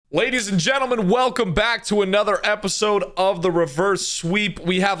Ladies and gentlemen, welcome back to another episode of the Reverse Sweep.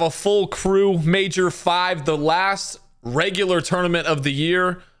 We have a full crew, Major 5, the last regular tournament of the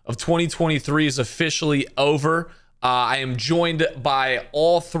year of 2023 is officially over. I am joined by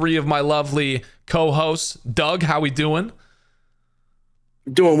all three of my lovely co-hosts. Doug, how we doing?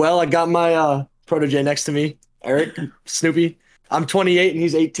 Doing well. I got my protege next to me, Eric, Snoopy. I'm 28 and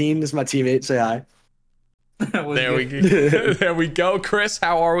he's 18. This is my teammate. Say hi. There we go. There we go. Chris,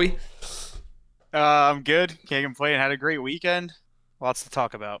 how are we? I'm good. Can't complain. Had a great weekend. Lots to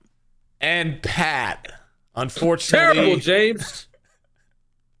talk about. And Pat. Unfortunately, terrible, James.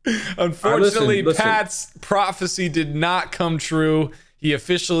 Unfortunately, listen. Pat's prophecy did not come true. He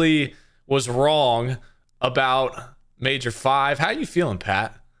officially was wrong about Major 5. How are you feeling,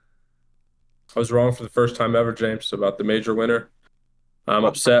 Pat? I was wrong for the first time ever, James, about the major winner. I'm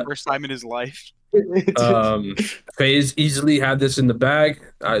upset. First time in his life. FaZe easily had this in the bag.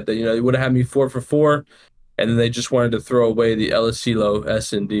 They would have had me 4 for 4, and then they just wanted to throw away the LSCLO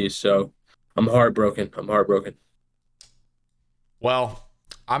S&D. So I'm heartbroken. Well,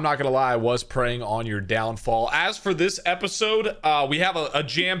 I'm not going to lie. I was preying on your downfall. As for this episode, we have a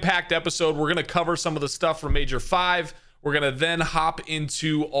jam-packed episode. We're going to cover some of the stuff from Major 5. We're going to then hop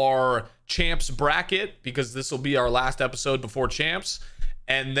into our Champs bracket because this will be our last episode before Champs.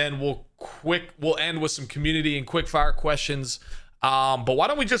 And then we'll end with some community and quick fire questions. But why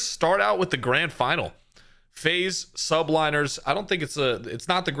don't we just start out with the grand final? FaZe Subliners. I don't think it's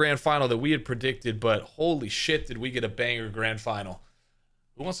not the grand final that we had predicted, but holy shit, did we get a banger grand final.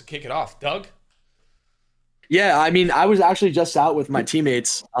 Who wants to kick it off? Doug? Yeah, I mean, I was actually just out with my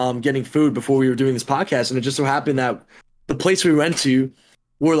teammates getting food before we were doing this podcast, and it just so happened that the place we went to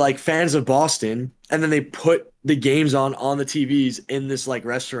were like fans of Boston, and then they put the games on the TVs in this like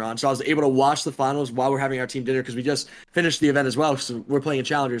restaurant. So I was able to watch the finals while we're having our team dinner because we just finished the event as well. So we're playing in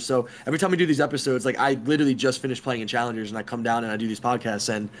Challengers. So every time we do these episodes, like I literally just finished playing in Challengers and I come down and I do these podcasts,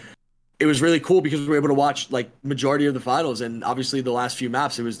 and it was really cool because we were able to watch like majority of the finals, and obviously the last few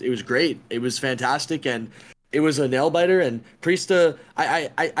maps. It was great. It was fantastic, and it was a nail biter. And Priesta,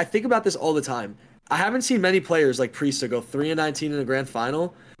 I think about this all the time. I haven't seen many players like Priesta go 3-19 in the grand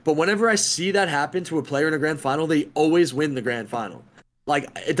final. But whenever I see that happen to a player in a grand final, they always win the grand final. Like,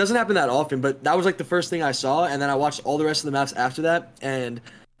 it doesn't happen that often, but that was like the first thing I saw. And then I watched all the rest of the maps after that, and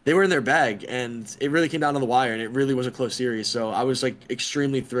they were in their bag. And it really came down to the wire, and it really was a close series. So I was like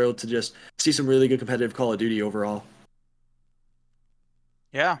extremely thrilled to just see some really good competitive Call of Duty overall.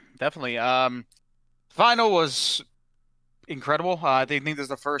 Yeah, definitely. Final was incredible. I think this is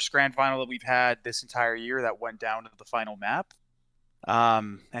the first grand final that we've had this entire year that went down to the final map.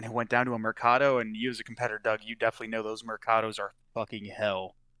 And it went down to a Mercado, and you as a competitor, Doug, you definitely know those Mercados are fucking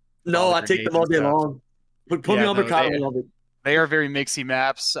hell. No, I take them all day long. Put me on Mercado. I love it. They are very mixy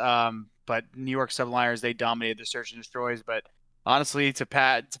maps. But New York Subliners, they dominated the search and destroys. But honestly, to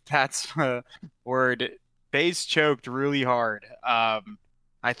Pat's word, FaZe choked really hard.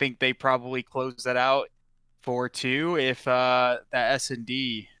 I think they probably closed that out 4-2 if that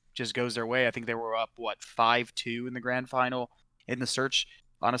S&D just goes their way. I think they were up 5-2 in the grand final in the search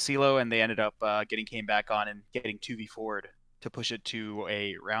on a CeeLo, and they ended up came back on and getting 2v4'd to push it to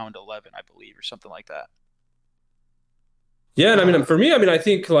a round 11, I believe, or something like that. Yeah, and I mean, for me, I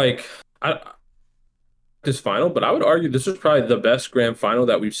think like this final, but I would argue this was probably the best grand final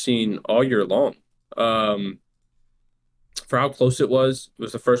that we've seen all year long. For how close it was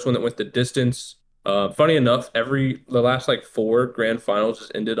the first one that went the distance. Funny enough, the last like 4 grand finals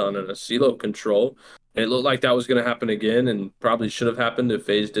just ended on an CeeLo control. And it looked like that was going to happen again, and probably should have happened if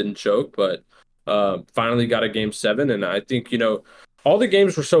FaZe didn't choke, but finally got a game 7. And I think, all the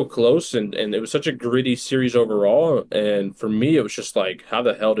games were so close, and it was such a gritty series overall. And for me, it was just like, how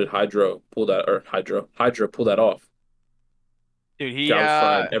the hell did Hydra pull that off? Dude, He was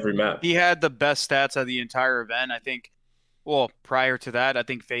flying every map. He had the best stats of the entire event. I think, well, prior to that, I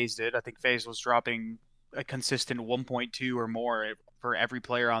think FaZe did. I think FaZe was dropping a consistent 1.2 or more for every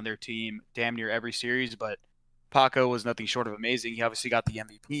player on their team, damn near every series. But Paco was nothing short of amazing. He obviously got the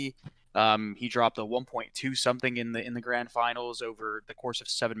MVP. He dropped a 1.2 something in the grand finals over the course of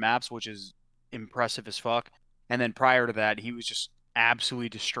 7 maps, which is impressive as fuck. And then prior to that, he was just absolutely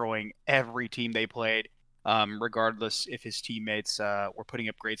destroying every team they played, regardless if his teammates were putting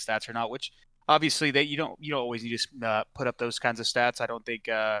up great stats or not. Which obviously you don't always need to put up those kinds of stats. I don't think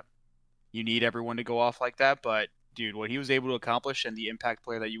you need everyone to go off like that, but dude, what he was able to accomplish and the impact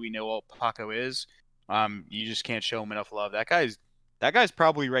player that we know Paco is, you just can't show him enough love. That guy's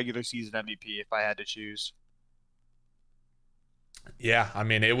probably regular season MVP if I had to choose. Yeah, I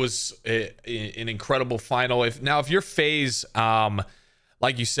mean, it was an incredible final. If you're FaZe,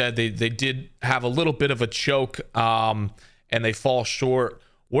 like you said, they did have a little bit of a choke, and they fall short.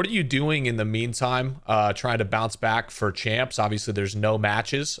 What are you doing in the meantime, trying to bounce back for champs? Obviously, there's no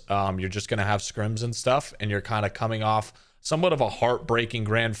matches. You're just going to have scrims and stuff, and you're kind of coming off somewhat of a heartbreaking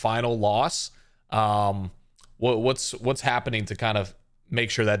grand final loss. What's happening to kind of make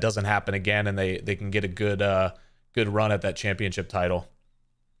sure that doesn't happen again, and they can get a good run at that championship title?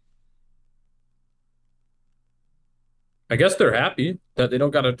 I guess they're happy that they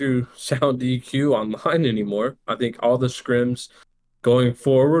don't got to do sound DQ online anymore. I think all the scrims going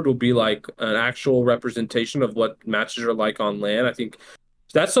forward will be like an actual representation of what matches are like on LAN. I think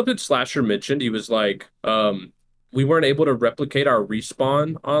that's something Slasher mentioned. He was like, we weren't able to replicate our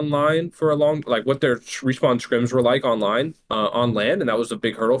respawn online for a long, like what their respawn scrims were like online on LAN, and that was a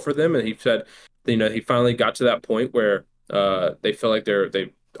big hurdle for them. And he said, he finally got to that point where they feel like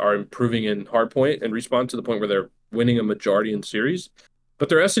they are improving in hardpoint and respawn to the point where they're winning a majority in series. But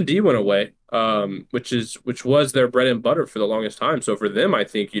their S&D went away, which was their bread and butter for the longest time. So for them, I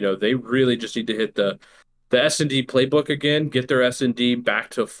think they really just need to hit the S&D playbook again, get their S&D back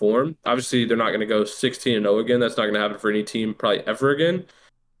to form. Obviously, they're not going to go 16-0 again. That's not going to happen for any team probably ever again.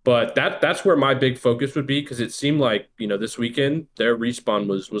 But that's where my big focus would be, because it seemed like this weekend their respawn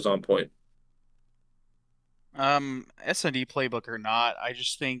was on point. S&D playbook or not, I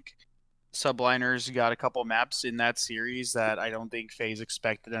just think Subliners got a couple maps in that series that I don't think FaZe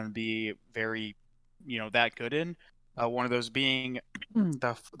expected them to be very, that good in. One of those being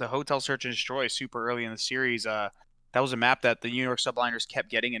the Hotel Search and Destroy super early in the series. That was a map that the New York Subliners kept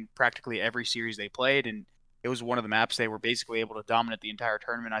getting in practically every series they played, and it was one of the maps they were basically able to dominate the entire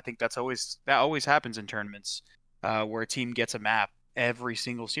tournament. I think that always happens in tournaments, where a team gets a map every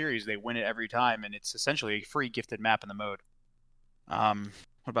single series, they win it every time, and it's essentially a free gifted map in the mode.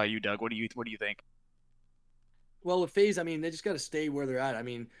 What about you, Doug? What do you think? Well, with FaZe, I mean, they just got to stay where they're at. I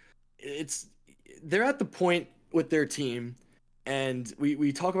mean, they're at the point with their team, and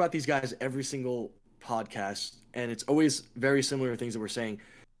we talk about these guys every single podcast, and it's always very similar to things that we're saying.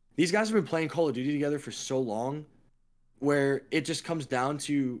 These guys have been playing Call of Duty together for so long, where it just comes down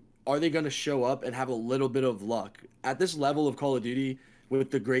to, are they going to show up and have a little bit of luck? At this level of Call of Duty, with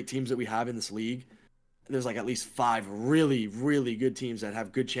the great teams that we have in this league, there's like at least 5 really, really good teams that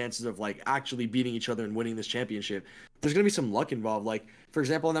have good chances of like actually beating each other and winning this championship. There's going to be some luck involved. Like, for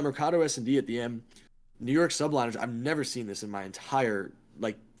example, in that Mercado S&D at the end, New York Subliners, I've never seen this in my entire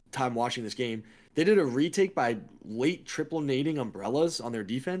like time watching this game. They did a retake by late triple nading umbrellas on their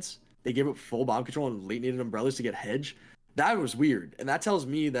defense. They gave up full bomb control and late naded umbrellas to get hedge. That was weird. And that tells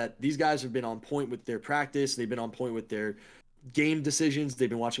me that these guys have been on point with their practice. They've been on point with their game decisions. They've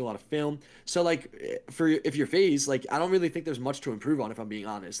been watching a lot of film. So like, if you're FaZe, like, I don't really think there's much to improve on, if I'm being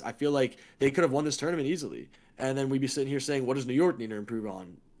honest. I feel like they could have won this tournament easily, and then we'd be sitting here saying, what does New York need to improve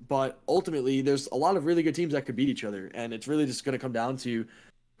on? But ultimately, there's a lot of really good teams that could beat each other, and it's really just going to come down to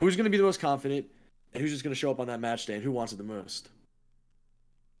who's going to be the most confident and who's just going to show up on that match day and who wants it the most.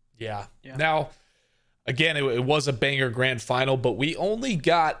 Yeah. Now, again, it was a banger grand final, but we only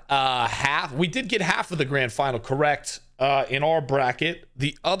got half. We did get half of the grand final correct in our bracket.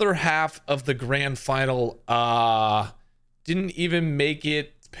 The other half of the grand final didn't even make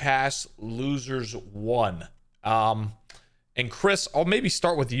it past losers 1. And Chris, I'll maybe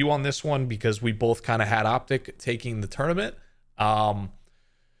start with you on this one because we both kind of had OpTic taking the tournament. I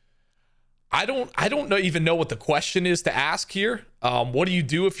don't even know what the question is to ask here. What do you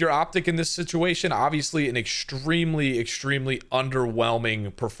do if you're OpTic in this situation? Obviously, an extremely, extremely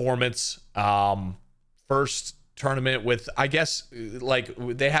underwhelming performance. First tournament with, I guess, like,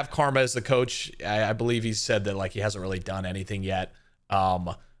 they have Karma as the coach. I believe he said that like he hasn't really done anything yet.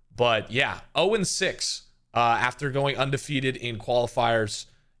 But yeah, 0-6 after going undefeated in qualifiers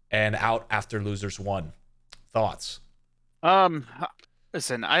and out after losers 1. Thoughts?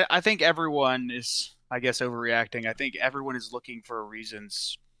 Listen, I think everyone is, I guess, overreacting. I think everyone is looking for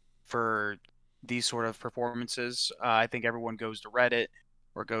reasons for these sort of performances. I think everyone goes to Reddit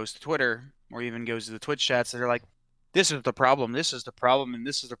or goes to Twitter or even goes to the Twitch chats and they're like, this is the problem, this is the problem, and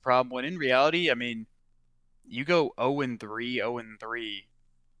this is the problem. When in reality, I mean, you go 0-3, 0-3,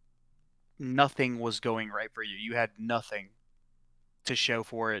 nothing was going right for you. You had nothing to show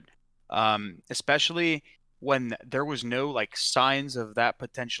for it, especially when there was no like signs of that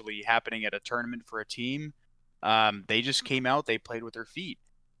potentially happening at a tournament for a team. They just came out, they played with their feet.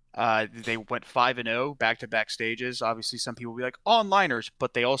 They went 5-0 back-to-back stages. Obviously, some people will be like onliners,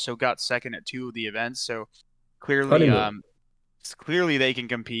 but they also got second at 2 of the events. So clearly, clearly they can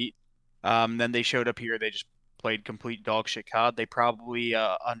compete. Then they showed up here. They just played complete dog shit COD. They probably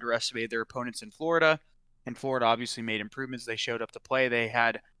underestimated their opponents in Florida. and Florida obviously made improvements. They showed up to play.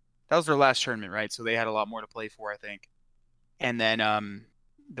 That was their last tournament, right? So they had a lot more to play for, I think. And then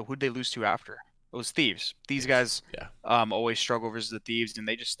who'd they lose to after? It was Thieves. These guys Yeah. always struggle versus the Thieves, and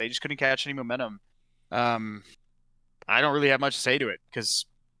they just couldn't catch any momentum. I don't really have much to say to it because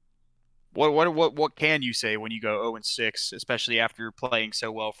what can you say when you go 0-6, especially after playing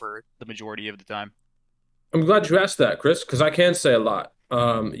so well for the majority of the time? I'm glad you asked that, Chris, because I can say a lot.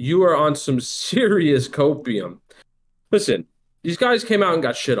 You are on some serious copium. Listen, these guys came out and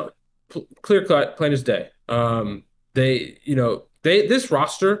got shit on. Clear cut, plain as day. This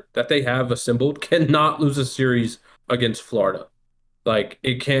roster that they have assembled cannot lose a series against Florida. Like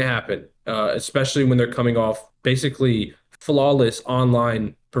it can't happen, especially when they're coming off basically flawless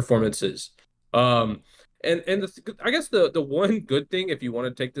online performances. Um, I guess the one good thing, if you want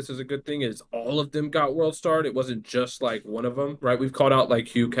to take this as a good thing, is all of them got world starred. It wasn't just like one of them, right? We've called out like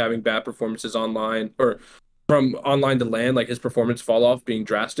Hugh having bad performances online or from online to land, like his performance fall off being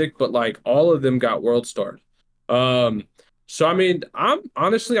drastic, but like all of them got world starred. Um, so I mean, I'm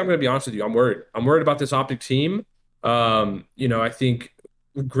gonna be honest with you. I'm worried. I'm worried about this Optic team. I think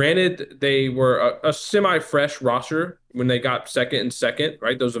granted they were a semi-fresh roster when they got second and second,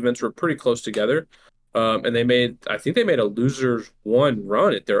 right? Those events were pretty close together. And I think they made a losers one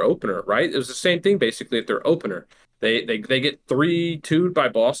run at their opener, right? It was the same thing basically at their opener. They get 3-2'd by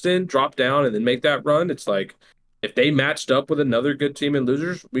Boston, drop down, and then make that run. It's like if they matched up with another good team in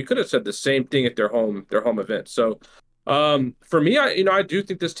losers, we could have said the same thing at their home event. So for me, I do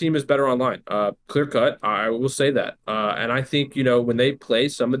think this team is better online. Clear cut, I will say that. And I think, when they play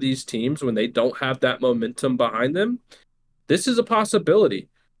some of these teams, when they don't have that momentum behind them, this is a possibility.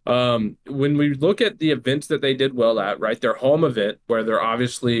 When we look at the events that they did well at, right, their home event, where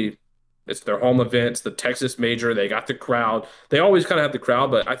it's their home event, it's the Texas Major, they got the crowd. They always kind of have the crowd,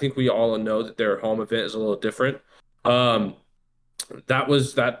 but I think we all know that their home event is a little different. That's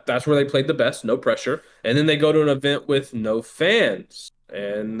where they played the best, no pressure. And then they go to an event with no fans,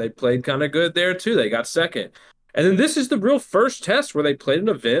 and they played kind of good there too. They got second. And then this is the real first test where they played an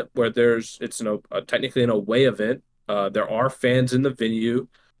event where technically an away event. There are fans in the venue.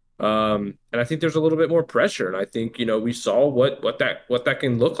 And I think there's a little bit more pressure. And I think, we saw what that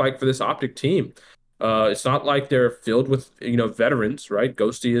can look like for this Optic team. It's not like they're filled with, veterans, right?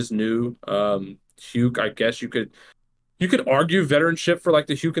 Ghosty is new. Hugh, I guess you could argue veteranship for like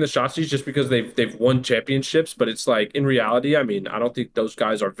the Hugh and the Shotsies just because they've won championships, but it's like in reality, I mean, I don't think those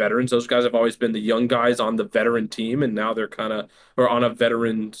guys are veterans. Those guys have always been the young guys on the veteran team, and now they're or on a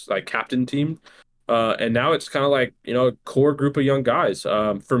veterans like captain team. And now it's kind of like, a core group of young guys.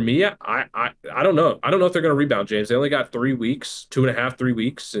 For me, I don't know. I don't know if they're going to rebound, James. They only got 3 weeks, 2.5, 3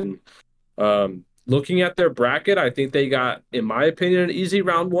 weeks. And looking at their bracket, I think they got, in my opinion, an easy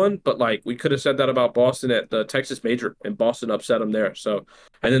round one. But like we could have said that about Boston at the Texas Major, and Boston upset them there. So,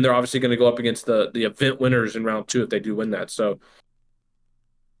 and then they're obviously going to go up against the event winners in round 2 if they do win that. So,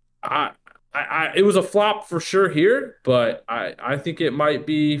 it was a flop for sure here, but I think it might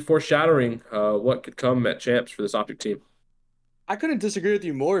be foreshadowing what could come at champs for this Optic team. I couldn't disagree with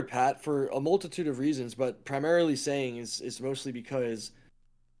you more, Pat, for a multitude of reasons, but primarily saying is mostly because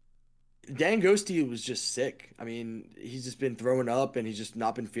Dan Ghosty was just sick. I mean, he's just been throwing up and he's just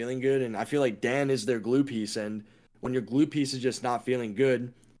not been feeling good. And I feel like Dan is their glue piece. And when your glue piece is just not feeling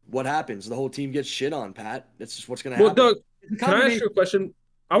good, what happens? The whole team gets shit on, Pat. That's just what's going to happen. Well, Doug, can I ask you a question?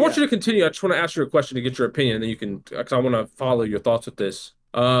 I want you to continue. I just want to ask you a question to get your opinion, and then you can, because I want to follow your thoughts with this.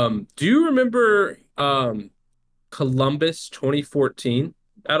 Do you remember Columbus 2014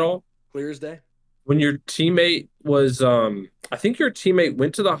 at all? Clear as day. When your teammate was, I think your teammate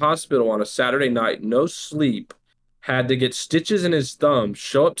went to the hospital on a Saturday night, no sleep, had to get stitches in his thumb,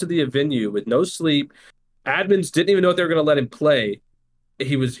 show up to the venue with no sleep. Admins didn't even know if they were going to let him play.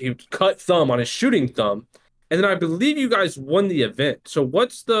 He cut thumb on his shooting thumb. And then I believe you guys won the event. So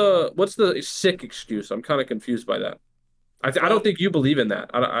what's the sick excuse? I'm kind of confused by that. I don't think you believe in that.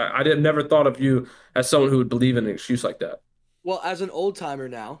 I never thought of you as someone who would believe in an excuse like that. Well, as an old timer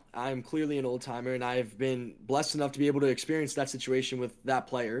now, I'm clearly an old timer, and I've been blessed enough to be able to experience that situation with that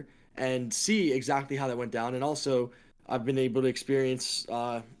player and see exactly how that went down. And also, I've been able to experience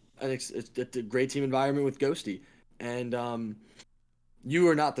a great team environment with Ghosty. And you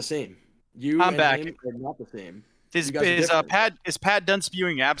are not the same. You I'm and back. him are not the same. Is Pat done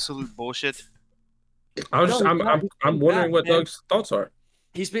spewing absolute bullshit? I'm wondering what Doug's thoughts are.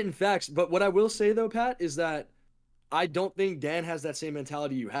 He's spitting facts, but what I will say though, Pat, is that I don't think Dan has that same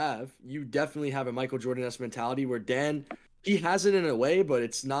mentality you have. You definitely have a Michael Jordan-esque mentality where Dan, he has it in a way, but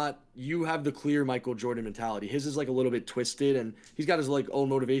it's not. You have the clear Michael Jordan mentality. His is like a little bit twisted, and he's got his like own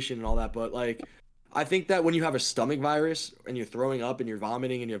motivation and all that. But like, I think that when you have a stomach virus and you're throwing up and you're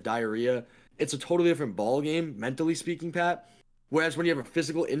vomiting and you have diarrhea, it's a totally different ball game, mentally speaking, Pat. Whereas when you have a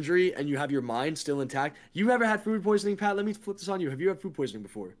physical injury and you have your mind still intact, you ever had food poisoning, Pat? Let me flip this on you. Have you had food poisoning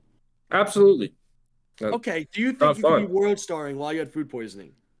before? Absolutely. Okay. Do you Not think you could be fun. world starring while you had food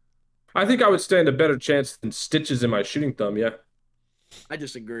poisoning? I think I would stand a better chance than stitches in my shooting thumb. Yeah. I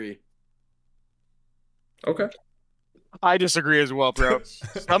disagree. Okay. I disagree as well, bro.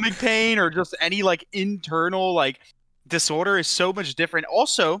 Stomach pain or just any like internal like disorder is so much different.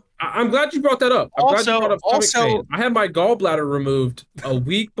 Also, I'm glad you brought that up. I'm glad you brought up stomach also, pain. I had my gallbladder removed a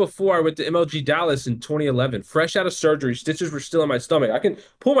week before I went to MLG Dallas in 2011. Fresh out of surgery, stitches were still in my stomach. I can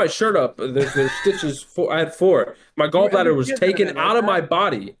pull my shirt up. There's stitches. I had 4. My You were gallbladder was MVP at that taken event, right, out of my Pat?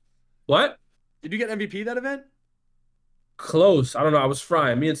 body. What? Did you get MVP that event? Close. I don't know. I was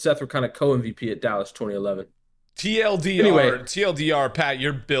frying. Me and Seth were kind of co-MVP at Dallas 2011. Anyway, TLDR, Pat,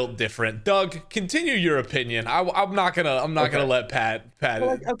 you're built different. Doug, continue your opinion. I'm not gonna let Pat. Well,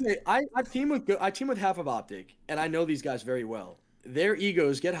 like, okay, I team with half of OpTic, and I know these guys very well. Their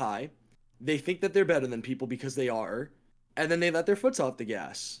egos get high. They think that they're better than people because they are, and then they let their foots off the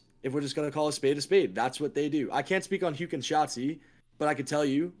gas. If we're just gonna call a spade, that's what they do. I can't speak on Hugh and Shotzi, but I can tell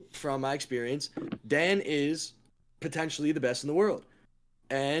you from my experience, Dan is potentially the best in the world,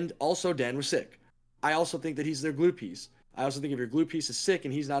 and also Dan was sick. I also think that he's their glue piece. I also think if your glue piece is sick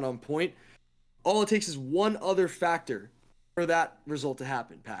and he's not on point, all it takes is one other factor for that result to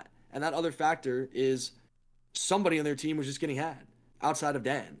happen, Pat. And that other factor is somebody on their team was just getting had outside of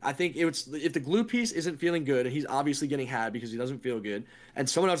Dan. I think if the glue piece isn't feeling good and he's obviously getting had because he doesn't feel good, and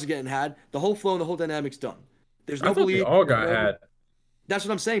someone else is getting had, the whole flow and the whole dynamic's done. There's I no thought we belief. all got had. That's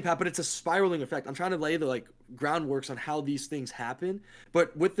what I'm saying, Pat. But it's a spiraling effect. I'm trying to lay the groundworks on how these things happen.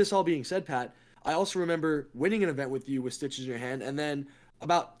 But with this all being said, Pat, I also remember winning an event with you with stitches in your hand, and then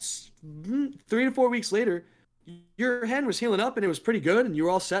about 3 to 4 weeks later, your hand was healing up and it was pretty good, and you were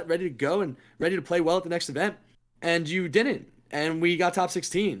all set, ready to go, and ready to play well at the next event, and you didn't, and we got top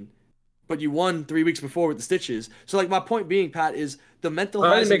 16, but you won 3 weeks before with the stitches. So like my point being, Pat, is the mental.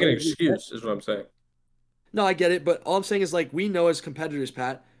 I highs didn't make and an lows we excuse, is what I'm saying. No, I get it, but all I'm saying is like we know as competitors,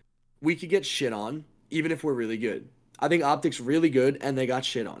 Pat, we could get shit on even if we're really good. I think OpTic's really good and they got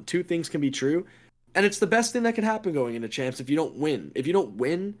shit on. Two things can be true, and it's the best thing that could happen going into champs if you don't win. If you don't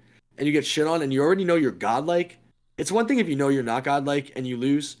win and you get shit on and you already know you're godlike, it's one thing if you know you're not godlike and you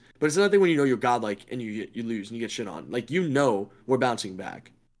lose, but it's another thing when you know you're godlike and you lose and you get shit on. Like you know we're bouncing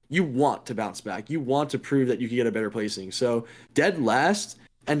back. You want to bounce back. You want to prove that you can get a better placing. So dead last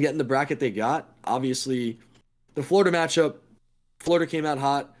and getting the bracket they got, obviously the Florida matchup, Florida came out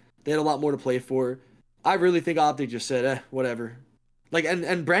hot. They had a lot more to play for. I really think OpTic just said, whatever. Like,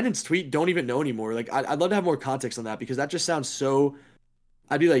 and Brandon's tweet, don't even know anymore. Like, I'd love to have more context on that because that just sounds so.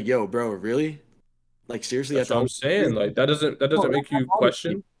 I'd be like, yo, bro, really? Like, seriously? That's what I'm saying. Like that doesn't make you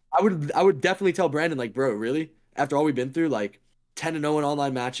question. I would definitely tell Brandon, like, bro, really? After all we've been through, like 10-0 in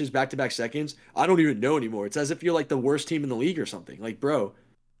online matches, back-to-back seconds, I don't even know anymore. It's as if you're like the worst team in the league or something. Like, bro,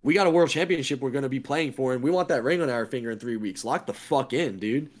 we got a world championship we're going to be playing for, and we want that ring on our finger in 3 weeks. Lock the fuck in,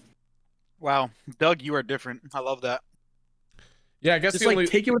 dude. wow, Doug, you are different. I love that. Yeah, I guess Just the only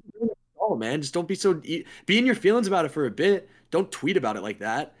take it with all, man. Just don't be so be in your feelings about it for a bit. Don't tweet about it like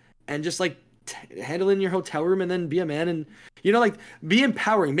that, and just like handle it in your hotel room, and then be a man, and like be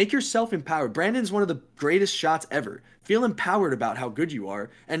empowering. Make yourself empowered. Brandon's one of the greatest shots ever. Feel empowered about how good you are,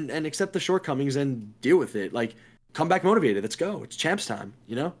 and accept the shortcomings and deal with it. Like come back motivated. Let's go. It's champs time.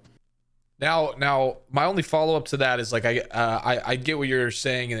 Now, my only follow up to that is like I get what you're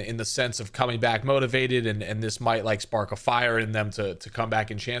saying in the sense of coming back motivated, and this might like spark a fire in them to come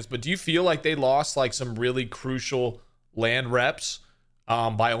back in chance. But do you feel like they lost like some really crucial land reps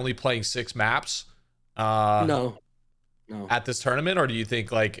by only playing 6 maps? No. At this tournament, or do you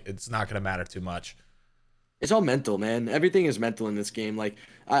think like it's not going to matter too much? It's all mental, man. Everything is mental in this game. Like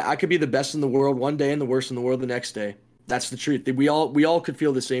I could be the best in the world one day and the worst in the world the next day. That's the truth. We all could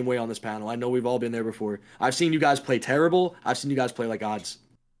feel the same way on this panel. I know we've all been there before. I've seen you guys play terrible. I've seen you guys play like gods.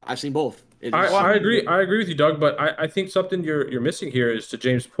 I've seen both. I agree. I agree with you, Doug. But I think something you're missing here is to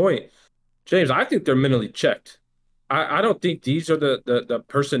James' point. James, I think they're mentally checked. I don't think these are the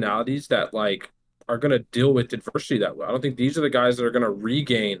personalities that like are gonna deal with adversity that well. I don't think these are the guys that are gonna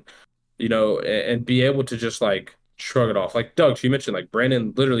regain, and be able to just like shrug it off. Like Doug, you mentioned, like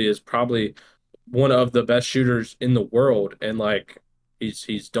Brandon literally is probably one of the best shooters in the world, and like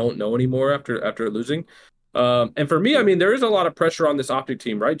he's don't know anymore after losing. And for me, I mean, there is a lot of pressure on this OpTic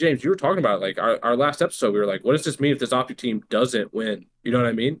team, right, James? You were talking about like our last episode. We were like, what does this mean if this OpTic team doesn't win? You know what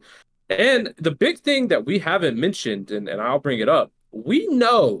I mean? And the big thing that we haven't mentioned, and I'll bring it up, we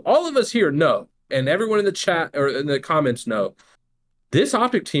know, all of us here know and everyone in the chat or in the comments know, this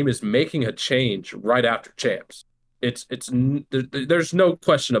OpTic team is making a change right after champs. There's no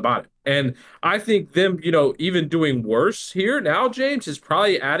question about it. And I think them, even doing worse here now, James, is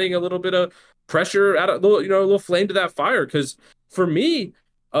probably adding a little bit of pressure, add a little flame to that fire. Because for me,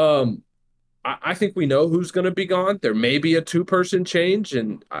 I think we know who's going to be gone. There may be a 2-person change,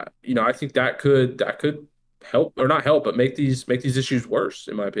 and I think that could help, or not help, but make these issues worse,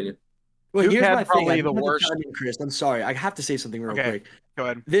 in my opinion. Well, Duke here's had my probably thing. the worst. Chris, I'm sorry. I have to say something real quick. Go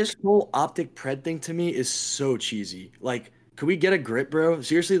ahead. This whole OpTic pred thing to me is so cheesy. Like, could we get a grip, bro?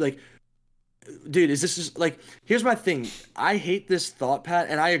 Seriously, like, dude, is this just like? Here's my thing. I hate this thought, Pat,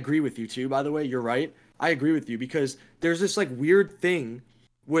 and I agree with you too. By the way, you're right. I agree with you because there's this like weird thing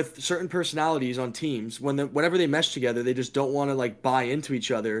with certain personalities on teams whenever they mesh together, they just don't want to like buy into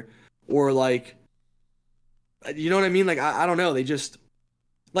each other or like, you know what I mean? Like, I don't know. They just.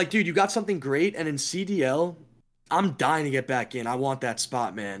 Like, dude, you got something great, and in CDL, I'm dying to get back in. I want that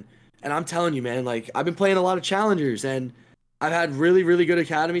spot, man. And I'm telling you, man, like, I've been playing a lot of challengers, and I've had really, really good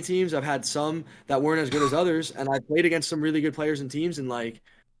academy teams. I've had some that weren't as good as others, and I played against some really good players and teams, and, like,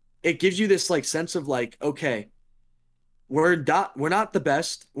 it gives you this, like, sense of, like, okay, we're not the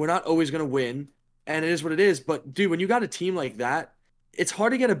best. We're not always going to win, and it is what it is. But, dude, when you got a team like that, it's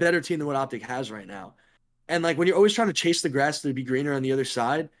hard to get a better team than what OpTic has right now. And like when you're always trying to chase the grass to be greener on the other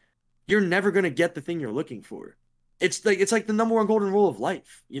side, you're never gonna get the thing you're looking for. It's like the number one golden rule of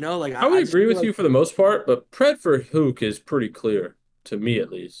life, Like I would agree with you for the most part, but pred for Hook is pretty clear to me,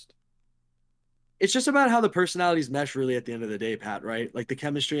 at least. It's just about how the personalities mesh, really, at the end of the day, Pat. Right? Like the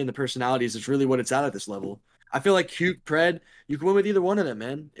chemistry and the personalities is really what it's at this level. I feel like Hook, pred, you can win with either one of them,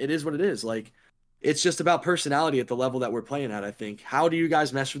 man. It is what it is. Like. It's just about personality at the level that we're playing at, I think. How do you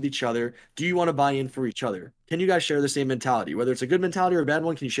guys mesh with each other? Do you want to buy in for each other? Can you guys share the same mentality? Whether it's a good mentality or a bad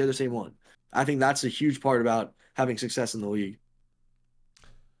one, can you share the same one? I think that's a huge part about having success in the league.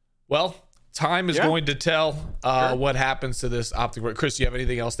 Well, time is going to tell what happens to this OpTic. Chris, do you have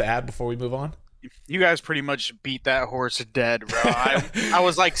anything else to add before we move on? You guys pretty much beat that horse dead, bro. I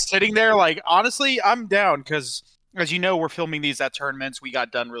was like sitting there like, honestly, I'm down because – as you know, we're filming these at tournaments. We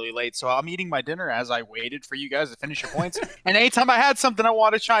got done really late, so I'm eating my dinner as I waited for you guys to finish your points. And anytime I had something I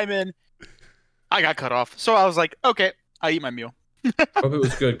want to chime in, I got cut off. So I was like, okay, I eat my meal. Hope it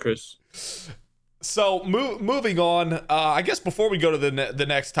was good, Chris. So moving on, I guess before we go to the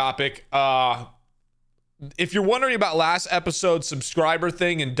next topic, if you're wondering about last episode's subscriber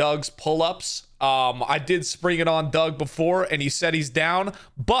thing and Doug's pull-ups, I did spring it on Doug before, and he said he's down,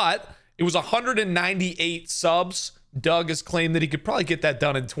 but it was 198 subs. Doug has claimed that he could probably get that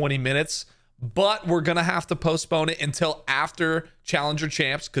done in 20 minutes, but we're going to have to postpone it until after Challenger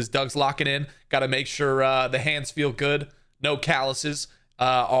Champs because Doug's locking in. Got to make sure the hands feel good. No calluses.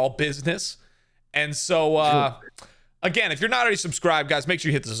 All business. And so, again, if you're not already subscribed, guys, make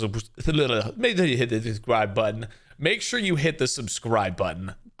sure you hit the subscribe button. Make sure you hit the subscribe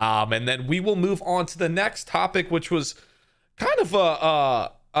button. And then we will move on to the next topic, which was kind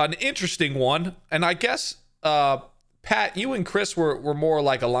of an interesting one, and I guess Pat, you and Chris were more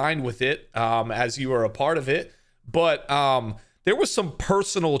like aligned with it as you were a part of it, but there was some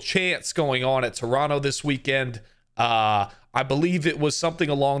personal chants going on at Toronto this weekend. I believe it was something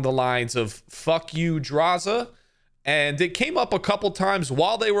along the lines of "fuck you, Draza," and it came up a couple times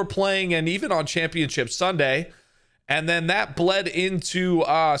while they were playing and even on Championship Sunday, and then that bled into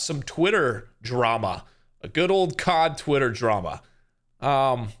some Twitter drama, a good old COD Twitter drama.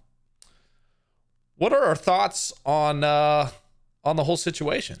 What are our thoughts on the whole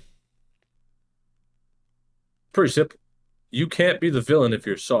situation? Pretty simple. You can't be the villain if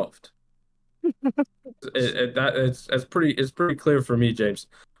you're soft. It's pretty clear for me, James.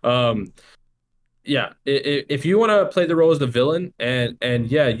 Yeah, if you want to play the role as the villain, and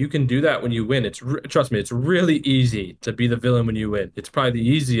yeah, you can do that when you win. Trust me, it's really easy to be the villain when you win. It's probably the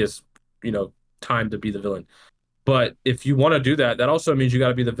easiest, time to be the villain. But if you want to do that, that also means you got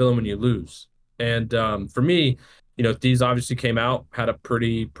to be the villain when you lose. And for me, these obviously came out, had a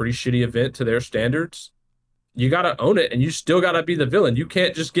pretty shitty event to their standards. You got to own it, and you still got to be the villain. You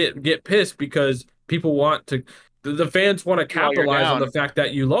can't just get pissed because people want to. The fans want to capitalize on the fact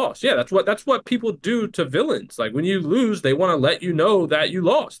that you lost. Yeah, that's what people do to villains. Like when you lose, they want to let you know that you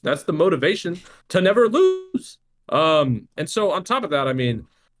lost. That's the motivation to never lose. And so on top of that, I mean.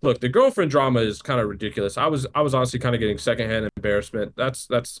 Look, the girlfriend drama is kind of ridiculous. I was honestly kind of getting secondhand embarrassment. That's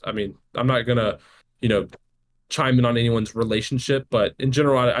I mean, I'm not gonna, chime in on anyone's relationship, but in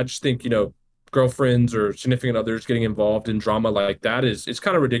general, I just think, girlfriends or significant others getting involved in drama like that is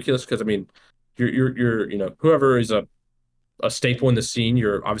kind of ridiculous because I mean, you're whoever is a a staple in the scene.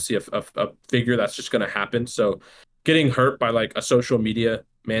 You're obviously a figure that's just going to happen. So getting hurt by like a social media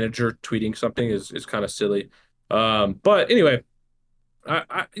manager tweeting something is kind of silly. But anyway,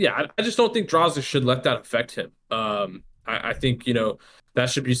 I just don't think Draza should let that affect him. I think, that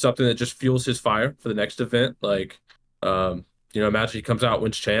should be something that just fuels his fire for the next event. Like, imagine he comes out,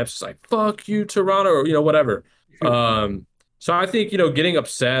 wins champs, it's like, fuck you, Toronto, or, whatever. So I think, getting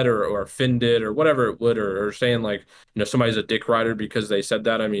upset or offended or whatever it would, or saying like, somebody's a dick rider because they said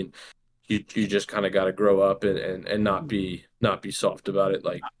that. I mean, you just kind of got to grow up and not be soft about it.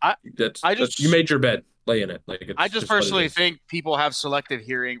 Like you made your bed, lay in it. Like I just personally think people have selective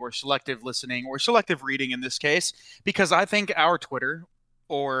hearing or selective listening or selective reading in this case, because I think our Twitter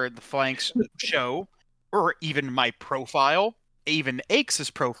or the Flanks show or even my profile, even Akes'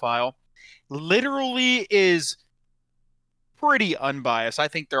 profile, literally is pretty unbiased. I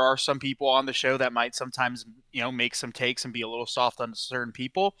think there are some people on the show that might sometimes, make some takes and be a little soft on certain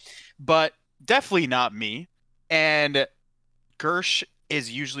people, but definitely not me. And Gersh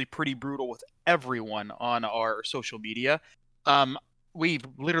is usually pretty brutal with everyone on our social media. We've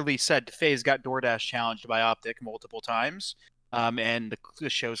literally said FaZe got DoorDash challenged by OpTic multiple times, and the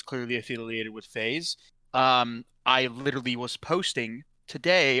show's clearly affiliated with FaZe. I literally was posting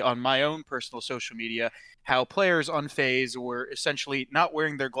today on my own personal social media how players on FaZe were essentially not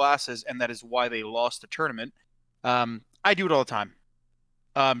wearing their glasses, and that is why they lost the tournament. I do it all the time.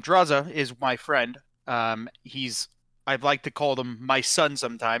 Draza is my friend. I'd like to call him my son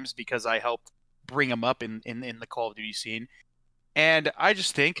sometimes because I helped bring him up in the Call of Duty scene. And I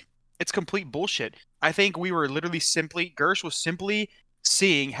just think it's complete bullshit. I think we were literally Gersh was simply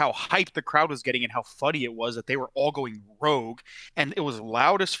seeing how hyped the crowd was getting and how funny it was that they were all going rogue, and it was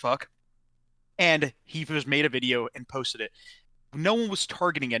loud as fuck. And he just made a video and posted it. No one was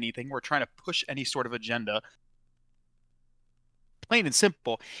targeting anything. We're trying to push any sort of agenda. Plain and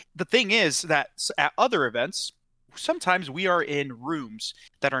simple. The thing is that at other events, sometimes we are in rooms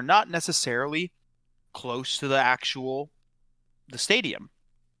that are not necessarily close to the stadium,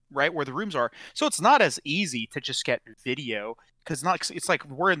 right, where the rooms are. So it's not as easy to just get video, because it's like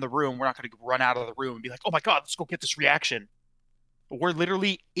we're in the room. We're not going to run out of the room and be like, oh my God, let's go get this reaction. We're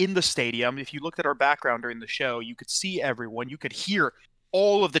literally in the stadium. If you looked at our background during the show, you could see everyone. You could hear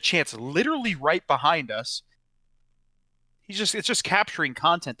all of the chants literally right behind us. It's just capturing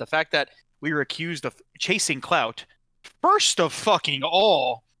content. The fact that we were accused of chasing clout. First of fucking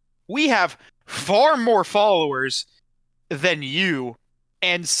all, we have far more followers than you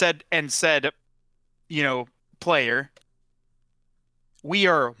and said, player. We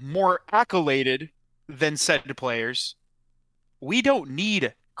are more accoladed than said players. We don't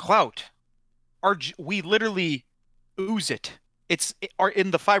need clout. We literally ooze it. It's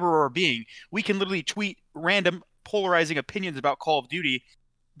in the fiber of our being. We can literally tweet random polarizing opinions about Call of Duty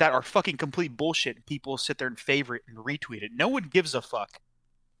that are fucking complete bullshit. People sit there and favorite and retweet it. No one gives a fuck.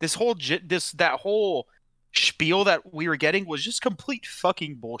 That whole spiel that we were getting was just complete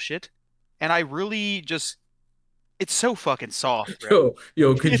fucking bullshit. And I really just, it's so fucking soft, bro.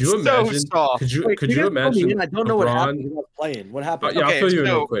 Yo, could you imagine? So soft. Could you imagine? I don't know what happened. He was playing. What happened? Yeah, I'll fill you in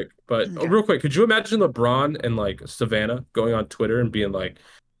real quick. But real quick, could you imagine LeBron and like Savannah going on Twitter and being like,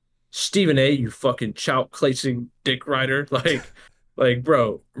 Stephen A, you fucking chout placing dick rider, like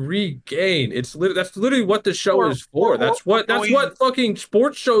bro, regain. That's literally what the show is for. That's what fucking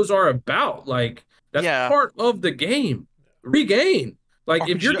sports shows are about. Like that's part of the game. Regain. Like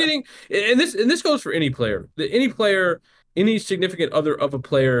if you're getting, and this goes for any player, any significant other of a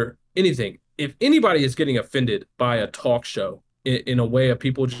player, anything. If anybody is getting offended by a talk show in a way of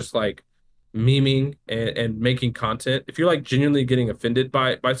people just like memeing and making content, if you're like genuinely getting offended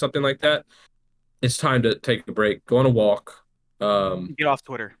by something like that, it's time to take a break, go on a walk, get off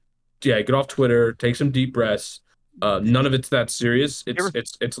Twitter. Yeah, get off Twitter, take some deep breaths. None of it's that serious.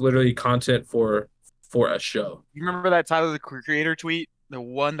 It's literally content for a show. You remember that Tyler the Creator tweet? The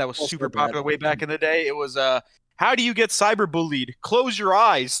one that was super popular way back in the day? It was, how do you get cyberbullied? Close your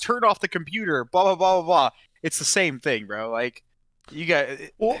eyes, turn off the computer, blah, blah, blah, blah, blah. It's the same thing, bro. Like,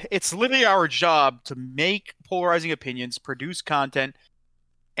 it's literally our job to make polarizing opinions, produce content,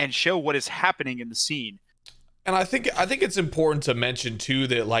 and show what is happening in the scene. And I think it's important to mention too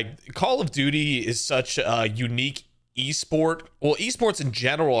that like Call of Duty is such a unique esport. Well, esports in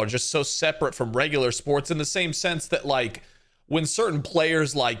general are just so separate from regular sports in the same sense that like when certain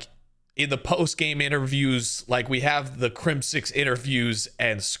players like in the post-game interviews, like we have the Crim6 interviews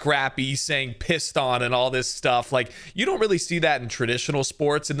and Scrappy saying pissed on and all this stuff, like you don't really see that in traditional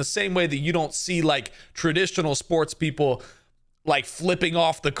sports in the same way that you don't see like traditional sports people like flipping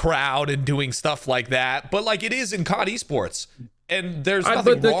off the crowd and doing stuff like that, but like it is in COD esports, and there's nothing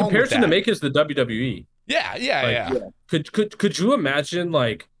but the wrong with comparison that. to make is the WWE. Yeah. Could you imagine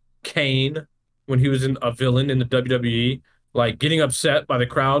like Kane when he was a villain in the WWE, like getting upset by the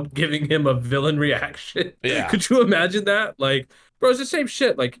crowd giving him a villain reaction? Yeah. Could you imagine that? Like, bro, it's the same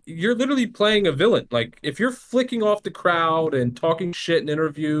shit. Like, you're literally playing a villain. Like, if you're flicking off the crowd and talking shit in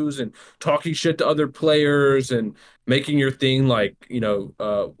interviews and talking shit to other players and making your thing like,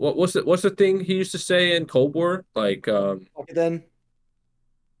 what's the thing he used to say in Cold War? Like, Fuck it then.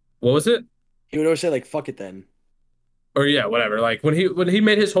 what was it? He would always say like "fuck it then." Or yeah, whatever. Like when he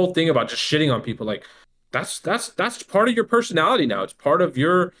made his whole thing about just shitting on people, like that's part of your personality now. It's part of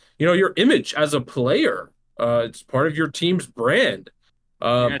your image as a player. It's part of your team's brand.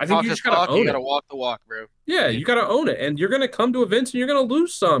 I think you just gotta own it. You gotta walk the walk, bro. Yeah, you gotta own it, and you're gonna come to events and you're gonna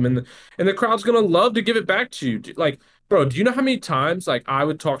lose some, and the crowd's gonna love to give it back to you. Like, bro, do you know how many times like I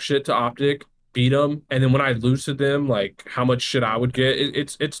would talk shit to OpTic, beat them, and then when I lose to them, like how much shit I would get?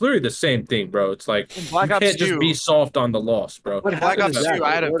 It's literally the same thing, bro. It's like you can't just be soft on the loss, bro. Black Ops 2,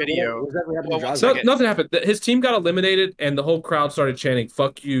 I had a video. Nothing happened. His team got eliminated, and the whole crowd started chanting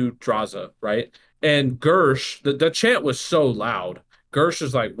 "Fuck you, Draza," right? And Gersh, the chant was so loud. Gersh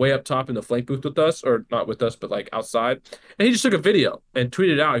is like way up top in the flank booth with us, or not with us, but like outside. And he just took a video and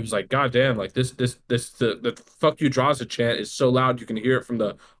tweeted it out. He was like, "God damn, like the fuck you Draza chant is so loud you can hear it from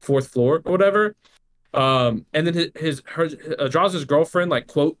the fourth floor or whatever." And then Draza's girlfriend like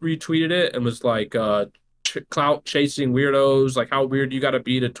quote retweeted it and was like, "Clout chasing weirdos, like how weird you got to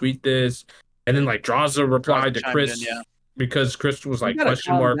be to tweet this." And then like Draza replied to Chris because Chris was like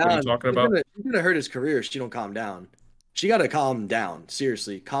question mark what are you talking about? You're gonna hurt his career if she don't calm down. She got to calm down.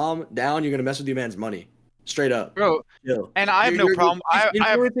 Seriously, calm down. You're gonna mess with your man's money, straight up, bro. And I have no problem.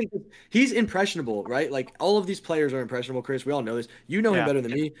 He's impressionable, right? Like all of these players are impressionable. Chris, we all know this. You know him better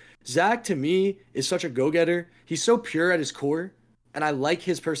than me. Zach, to me, is such a go-getter. He's so pure at his core, and I like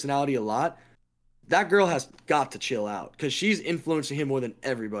his personality a lot. That girl has got to chill out because she's influencing him more than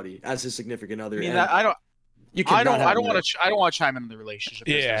everybody as his significant other. I mean, I don't want to chime in on the relationship.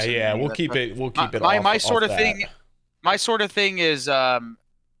 Yeah. We'll keep it. My sort of thing. My sort of thing is, I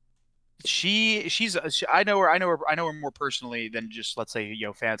know her more personally than just, let's say,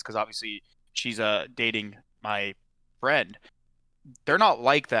 fans, because obviously she's dating my friend. They're not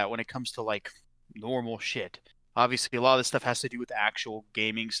like that when it comes to like normal shit. Obviously, a lot of this stuff has to do with actual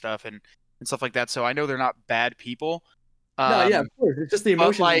gaming stuff and stuff like that. So I know they're not bad people. No, yeah, of course. It's just the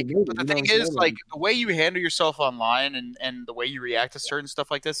emotion. But the thing is, like, the way you handle yourself online and the way you react to certain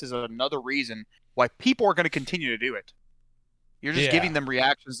stuff like this is another reason why people are going to continue to do it. You're just giving them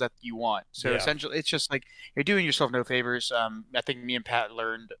reactions that you want. So essentially, it's just like you're doing yourself no favors. I think me and Pat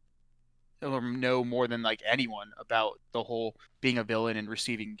know more than like anyone about the whole being a villain and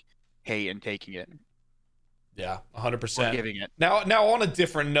receiving hate and taking it. Yeah, 100%. Giving it. Now on a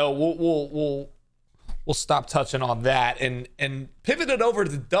different note, we'll stop touching on that and pivot it over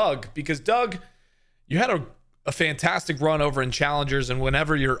to Doug, because Doug, you had a fantastic run over in Challengers, and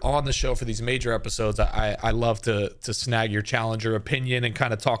whenever you're on the show for these major episodes, I love to snag your Challenger opinion and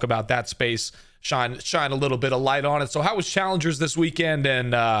kind of talk about that space, shine a little bit of light on it. So how was Challengers this weekend,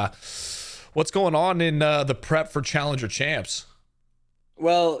 and what's going on in the prep for Challenger Champs?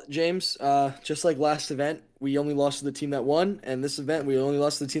 Well, James, just like last event, we only lost to the team that won, and this event we only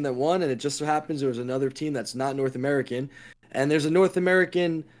lost to the team that won, and it just so happens there was another team that's not North American, and there's a North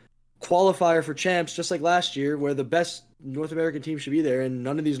American qualifier for champs just like last year where the best North American team should be there, and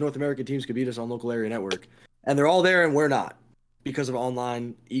none of these North American teams could beat us on local area network, and they're all there and we're not because of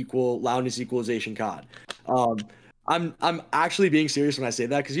online loudness equalization COD. I'm actually being serious when I say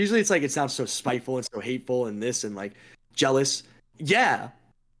that, because usually it's like it sounds so spiteful and so hateful and this and like jealous. Yeah,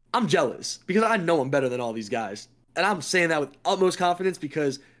 I'm jealous because I know I'm better than all these guys, and I'm saying that with utmost confidence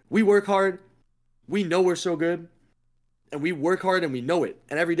because we work hard, we know we're so good, and we work hard and we know it.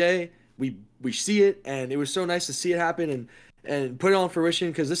 And every day we see it, and it was so nice to see it happen and put it on fruition,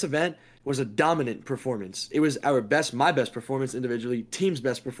 because this event was a dominant performance. It was my best performance individually, team's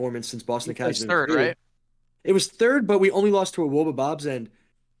best performance since Boston Academy. It was third, right? It was third, but we only lost to a Woba Bobs, and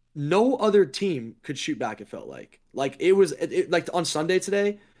no other team could shoot back, it felt like. Like it was like on Sunday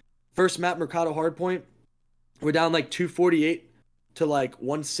today, first map Mercado Hardpoint, we're down like 248 to like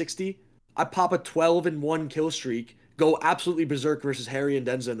 160. I pop a 12-1 kill streak, go absolutely berserk versus Harry and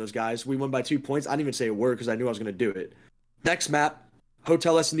Denza and those guys. We won by 2 points. I didn't even say a word because I knew I was going to do it. Next map,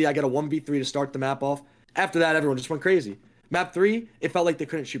 Hotel S&D, I got a 1v3 to start the map off. After that, everyone just went crazy. Map 3, it felt like they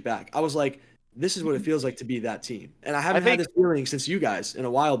couldn't shoot back. I was like, this is what it feels like to be that team. And I haven't had this feeling since you guys in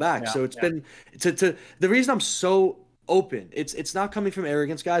a while back. So it's been the reason I'm so open. It's not coming from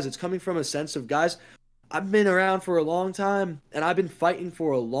arrogance, guys. It's coming from a sense of, guys, I've been around for a long time and I've been fighting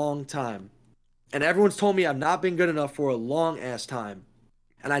for a long time. And everyone's told me I've not been good enough for a long ass time.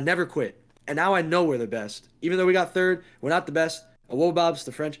 And I never quit. And now I know we're the best. Even though we got third, we're not the best. Bobs,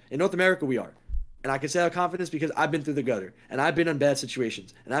 the French. In North America, we are. And I can say that with confidence because I've been through the gutter. And I've been in bad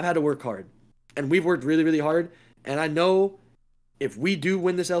situations. And I've had to work hard. And we've worked really, really hard. And I know if we do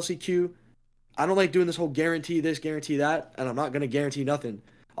win this LCQ, I don't like doing this whole guarantee this, guarantee that. And I'm not going to guarantee nothing.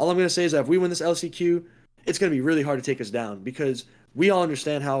 All I'm going to say is that if we win this LCQ, it's going to be really hard to take us down because we all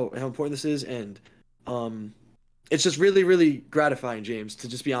understand how important this is. And it's just really, really gratifying, James, to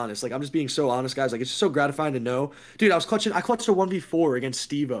just be honest. Like, I'm just being so honest, guys. Like, it's just so gratifying to know. Dude, I clutched a 1v4 against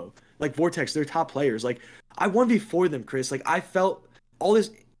Steve-O. Like, Vortex, they're top players. Like, I 1v4 them, Chris. Like, I felt all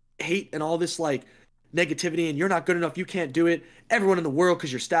this hate and all this, like, negativity and you're not good enough, you can't do it. Everyone in the world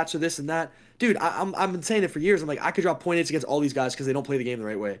because your stats are this and that. Dude, I've been saying it for years. I'm like, I could drop 0.8s against all these guys because they don't play the game the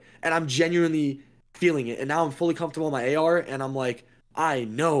right way. And I'm genuinely feeling it. And now I'm fully comfortable in my AR, and I'm like, I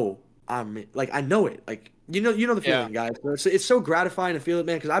know it. Like, you know the feeling, guys. It's so gratifying to feel it,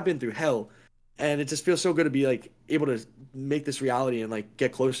 man, because I've been through hell, and it just feels so good to be like able to make this reality and like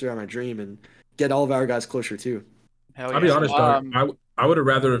get closer to my dream and get all of our guys closer too. Hell I'll be honest, Doug, I would have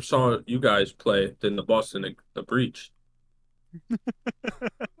rather have saw you guys play than the Boston the Breach.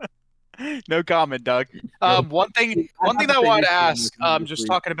 No comment, Doug. One thing that I wanted to ask, just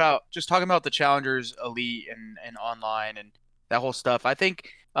talking about the Challengers Elite and online and that whole stuff. I think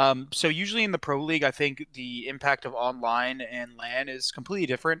so usually in the Pro League, I think the impact of online and LAN is completely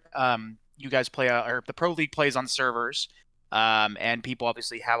different. You guys play or the Pro League plays on servers, and people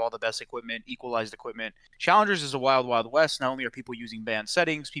obviously have all the best equipment, equalized equipment. Challengers is a wild, wild west. Not only are people using band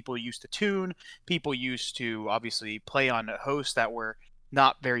settings, people used to tune, people used to obviously play on hosts that were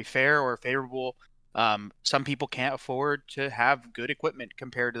not very fair or favorable. Some people can't afford to have good equipment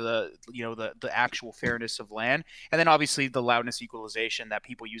compared to the actual fairness of LAN. And then obviously the loudness equalization that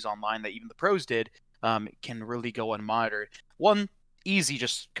people use online that even the pros did can really go unmonitored. One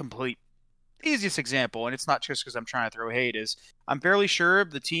easiest example, and it's not just because I'm trying to throw hate, is I'm fairly sure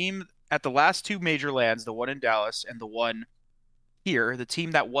the team at the last two major LANs, the one in Dallas and the one here, the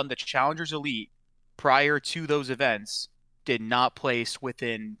team that won the Challengers Elite prior to those events did not place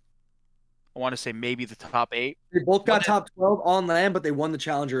within, I want to say, maybe the top 8. They both got top 12 on LAN, but they won the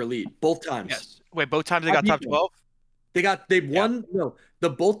Challenger Elite both times. Yes. Wait, both times they got top 12? The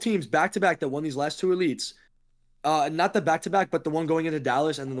both teams back to back that won these last two elites. Not the back to back, but the one going into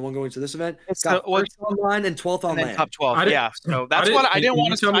Dallas and then the one going to this event. It's got first online and 12th on LAN. Top 12. Yeah. So that's what I didn't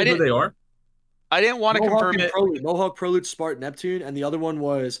want to tell me who they are. I didn't want to confirm it. Mohawk, Prolute, Spart, Neptune, and the other one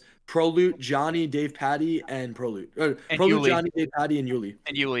was Prolute, Johnny, Dave Patty, and Prolute. Prolute, Johnny, Dave Patty, and Yuli.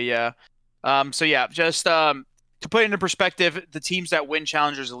 And Yuli, yeah. So yeah, just to put it into perspective, the teams that win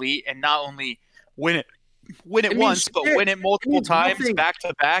Challengers Elite and not only win it once, but win it multiple times back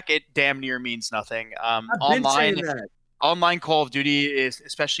to back, it damn near means nothing. Online Call of Duty is,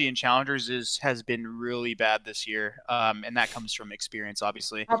 especially in Challengers, has been really bad this year, and that comes from experience,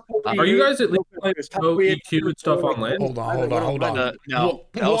 obviously. Are you guys at least playing no EQ and stuff online? Hold on. No,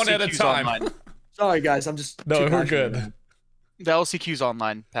 one at a time. Online. Sorry, guys. I'm just we're good. The LCQ's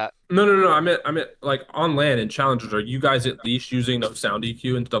online, Pat. No. I meant like on LAN and Challengers. Are you guys at least using no sound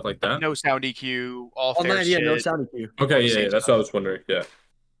EQ and stuff like that? No sound EQ, all on fair LAN, shit. no sound EQ. Okay, yeah, that's what I was wondering. Yeah.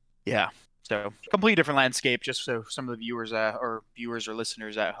 Yeah. So completely different landscape, just so some of the viewers or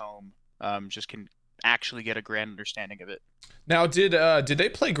listeners at home just can actually get a grand understanding of it. Now, did they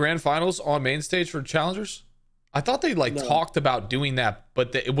play grand finals on main stage for Challengers? I thought they talked about doing that,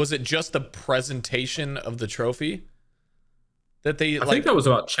 but was it just the presentation of the trophy that they? I think that was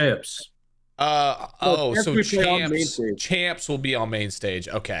about champs. So champs will be on main stage.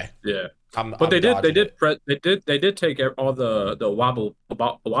 Okay. Yeah. But they did take all the wobble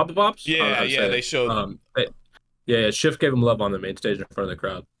bops. Yeah, they showed. Shift gave them love on the main stage in front of the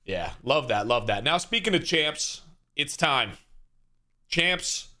crowd. Yeah, love that. Now, speaking of champs, it's time.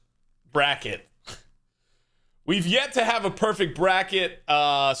 Champs bracket. We've yet to have a perfect bracket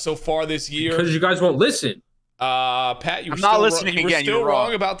so far this year. Because you guys won't listen. Pat, I'm not listening you were again. still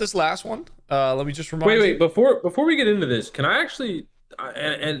wrong about this last one. Let me just remind you. Wait, before we get into this, can I actually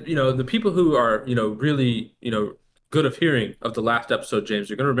and the people who are really good of hearing of the last episode, James,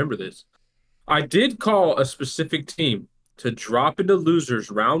 you're gonna remember this. I did call a specific team to drop into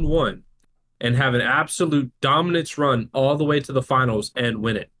losers round 1 and have an absolute dominance run all the way to the finals and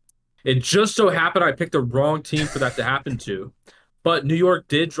win it. It just so happened I picked the wrong team for that to happen to. But New York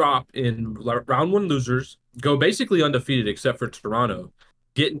did drop in round 1 losers, go basically undefeated except for Toronto.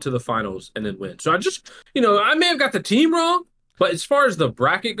 get into the finals, and then win. So I just, I may have got the team wrong, but as far as the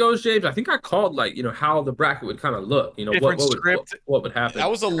bracket goes, James, I think I called how the bracket would kind of look. Different script. What would happen?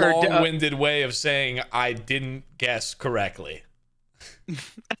 That was a long-winded way of saying I didn't guess correctly.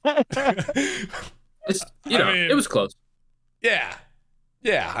 It's, it was close. Yeah.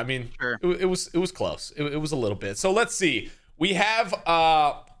 I mean, Sure. it was close. It was a little bit. So let's see. We have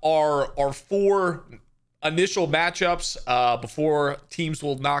our 4 initial matchups before teams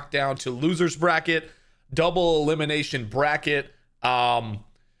will knock down to losers bracket, double elimination bracket.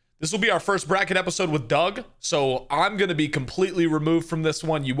 This will be our first bracket episode with Doug, so I'm going to be completely removed from this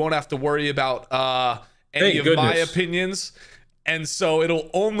one. You won't have to worry about any of my opinions, and so it'll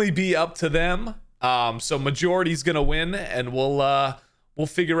only be up to them. So majority's going to win, and we'll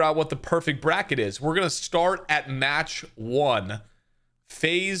figure out what the perfect bracket is. We're going to start at match 1.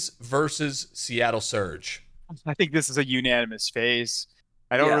 FaZe versus Seattle Surge. I think this is a unanimous FaZe.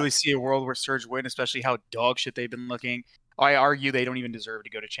 I don't really see a world where Surge win, especially how dog shit they've been looking. I argue they don't even deserve to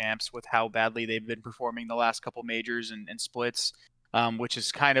go to champs with how badly they've been performing the last couple majors and splits, which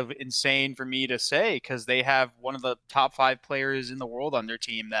is kind of insane for me to say because they have one of the top 5 players in the world on their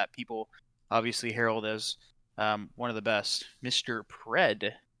team that people obviously herald as one of the best, Mr.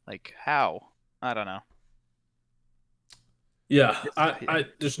 Pred. Like, how? I don't know. Yeah, I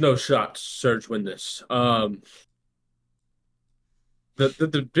there's no shot Surge win this.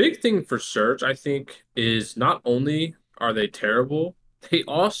 The big thing for Surge, I think, is not only are they terrible, they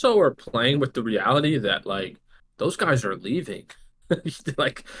also are playing with the reality that those guys are leaving.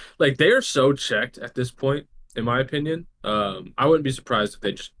 like they are so checked at this point, in my opinion. I wouldn't be surprised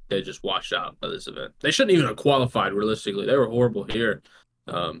if they just washed out of this event. They shouldn't even have qualified realistically. They were horrible here.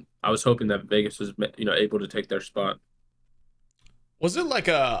 I was hoping that Vegas was able to take their spot. Was it like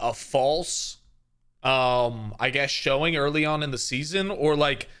a false I guess showing early on in the season, or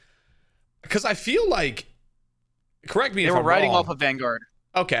because I feel like, correct me if I'm wrong. They were riding off of Vanguard.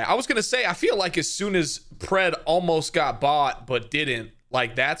 Okay, I was gonna say I feel like as soon as Pred almost got bought but didn't,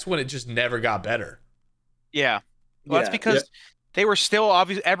 that's when it just never got better. Yeah, well, that's because they were still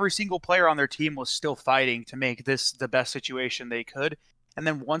obviously every single player on their team was still fighting to make this the best situation they could, and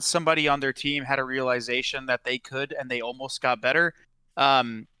then once somebody on their team had a realization that they could and they almost got better,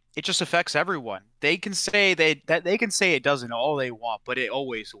 it just affects everyone. They can say they can say it doesn't all they want, but it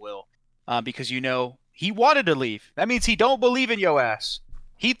always will, because he wanted to leave. That means he don't believe in yo ass.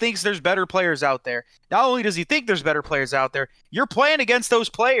 He thinks there's better players out there. Not only does he think there's better players out there, you're playing against those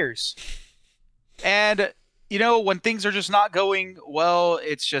players. And when things are just not going well,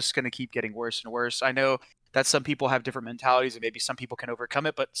 it's just going to keep getting worse and worse. I know that some people have different mentalities and maybe some people can overcome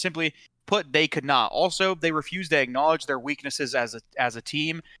it, but simply put, they could not. Also, they refused to acknowledge their weaknesses as a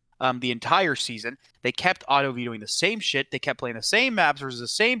team. The entire season, they kept auto-vetoing the same shit. They kept playing the same maps versus the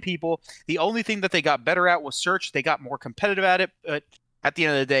same people. The only thing that they got better at was search. They got more competitive at it, but at the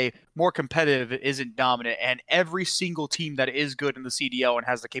end of the day, more competitive isn't dominant. And every single team that is good in the CDL and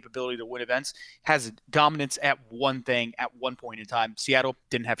has the capability to win events has dominance at one thing at one point in time. Seattle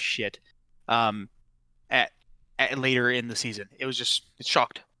didn't have shit at later in the season. It's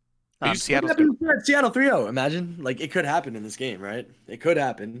shocked. Seattle 3-0. Imagine, it could happen in this game, right? It could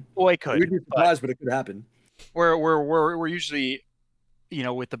happen. Well, it could. We'd be surprised, but it could happen. We're usually,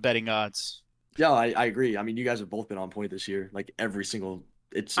 with the betting odds. Yeah, I agree. I mean, you guys have both been on point this year. Every single,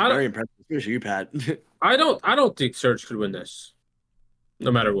 it's very impressive, especially you, Pat. I don't think Surge could win this,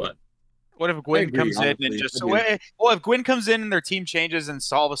 no matter what. What if Gwyn comes in and just if Gwyn comes in and their team changes and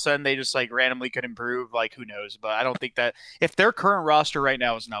all of a sudden they just randomly could improve, who knows? But I don't think that if their current roster right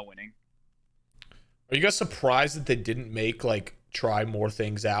now is not winning. Are you guys surprised that they didn't make try more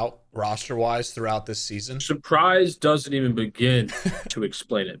things out roster wise throughout this season? Surprise doesn't even begin to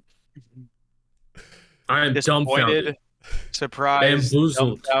explain it. I am dumbfounded, surprised,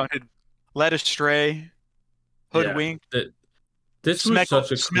 bamboozled, dumbfounded, led astray, hoodwinked. Yeah, This was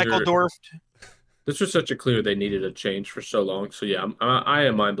such a clear they needed a change for so long. So yeah, I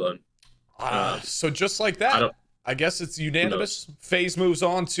am mind blown. So just like that, I guess it's unanimous. FaZe moves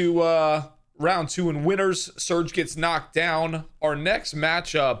on to round 2 and winners. Surge gets knocked down. Our next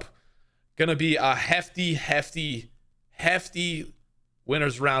matchup gonna be a hefty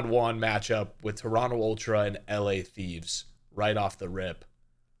winners round 1 matchup with Toronto Ultra and LA Thieves right off the rip.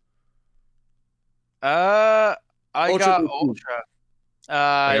 I got Ultra.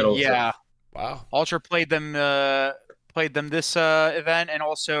 Yeah. Wow. Ultra played them this event, and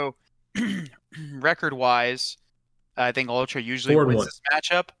also record wise, I think Ultra usually wins this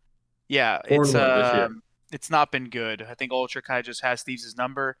matchup. Yeah, it's not been good. I think Ultra kind of just has Thieves'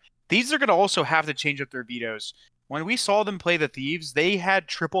 number. Thieves are going to also have to change up their vetoes when we saw them play the Thieves, they had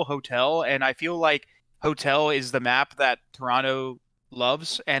triple Hotel, and I feel like Hotel is the map that Toronto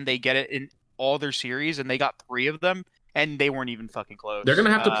loves, and they get it in all their series, and they got 3 of them, and they weren't even fucking close. They're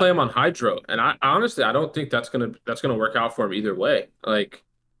gonna have to play him on Hydro, and I honestly I don't think that's gonna work out for him either way. Like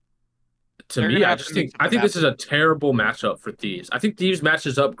to me, I think this is a terrible matchup for Thieves. I think Thieves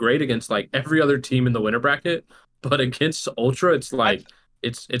matches up great against like every other team in the winner bracket, but against Ultra, it's like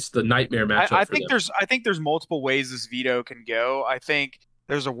it's the nightmare matchup. I think there's multiple ways this veto can go. I think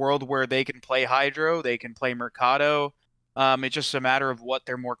there's a world where they can play Hydro, they can play Mercado. It's just a matter of what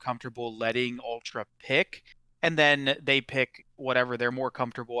they're more comfortable letting Ultra pick, and then they pick whatever they're more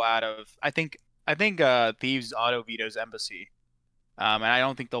comfortable out of. I think Thieves auto vetoes Embassy, and I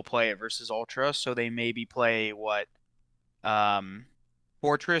don't think they'll play it versus Ultra, so they maybe play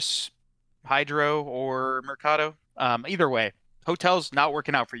Fortress, Hydro, or Mercado. Either way, Hotel's not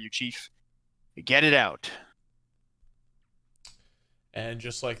working out for you, Chief. Get it out. And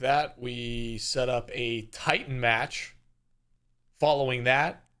just like that, we set up a Titan match following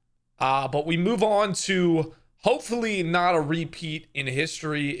that. But we move on to hopefully not a repeat in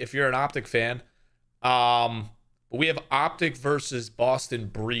history if you're an OpTic fan. But we have OpTic versus Boston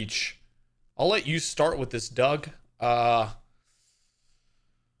Breach. I'll let you start with this, Doug. What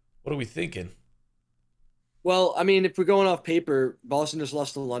are we thinking? Well, I mean, if we're going off paper, Boston just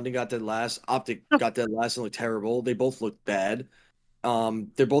lost to London, got dead last. OpTic got dead last and looked terrible. They both look bad.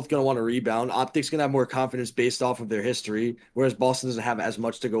 They're both going to want to rebound. OpTic's going to have more confidence based off of their history, whereas Boston doesn't have as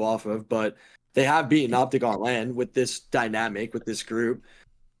much to go off of. But they have beaten OpTic on land with this dynamic, with this group.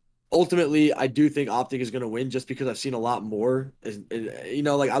 Ultimately, I do think OpTic is going to win just because I've seen a lot more. You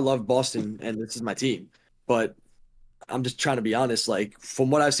know, like I love Boston and this is my team. But I'm just trying to be honest. Like from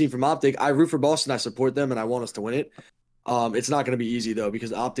what I've seen from OpTic, I root for Boston. I support them and I want us to win it. It's not going to be easy though,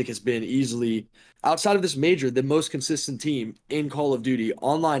 because OpTic has been easily, outside of this major, the most consistent team in Call of Duty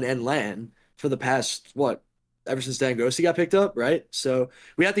online and LAN for the past, ever since Dan Ghosty got picked up, right? So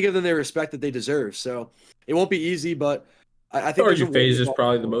we have to give them their respect that they deserve. So it won't be easy, but I think FaZe is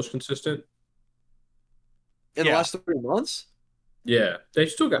probably the most consistent in the last 3 months. Yeah, they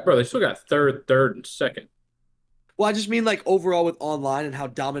still got third, and second. Well, I just mean like overall with online and how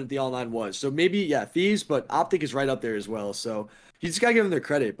dominant the online was. So maybe, Thieves, but OpTic is right up there as well. So you just got to give them their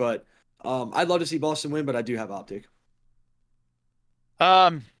credit. But I'd love to see Boston win, but I do have OpTic.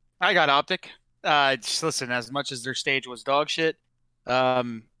 I got OpTic. Just listen, as much as their stage was dog shit,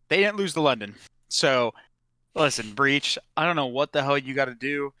 they didn't lose to London. So listen, Breach, I don't know what the hell you got to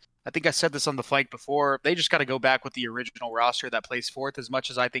do. I think I said this on the flank before. They just got to go back with the original roster that plays fourth. As much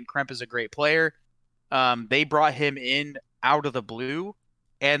as I think Kremp is a great player, they brought him in out of the blue,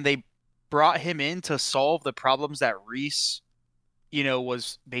 and they brought him in to solve the problems that Reese,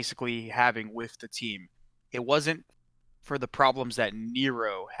 was basically having with the team. It wasn't for the problems that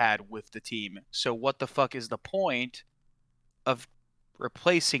Nero had with the team. So what the fuck is the point of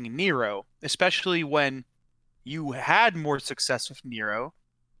replacing Nero, especially when you had more success with Nero?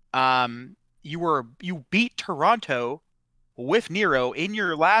 You beat Toronto with Nero in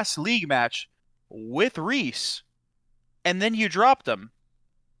your last league match with Reese, and then you dropped them.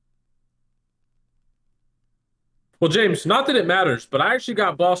 Well, James, not that it matters, but I actually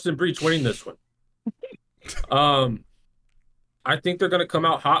got Boston Breach winning this one. I think they're going to come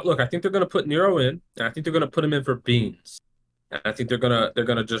out hot. Look, I think they're going to put Nero in, and I think they're going to put him in for Beans. And I think they're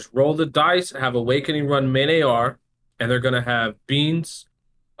gonna just roll the dice, have Awakening run main AR, and they're going to have Beans.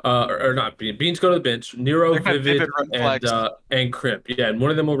 Or not Beans go to the bench. Nero, Vivid, and Crimp. Yeah, and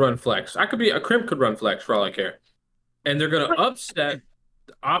one of them will run flex. A Crimp could run flex for all I care. And they're gonna upset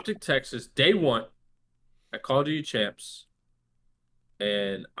OpTic Texas day one at Call of Duty Champs.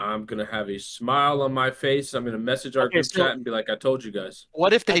 And I'm gonna have a smile on my face. I'm gonna message our group chat and be like, "I told you guys."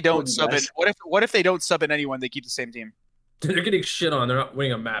 What if they don't sub in? What if they don't sub in anyone? They keep the same team. They're getting shit on. They're not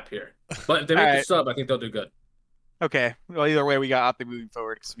winning a map here. But if they make the sub, I think they'll do good. Okay. Well, either way, we got OpTic moving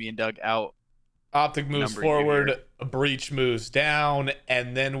forward because me and Doug out. OpTic moves forward, Breach moves down,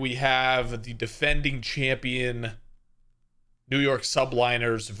 and then we have the defending champion New York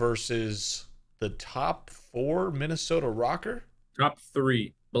Subliners versus the top 4 Minnesota Rocker? Top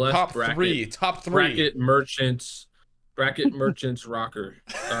 3. Top bracket. 3. Top 3. Bracket Merchants Rocker.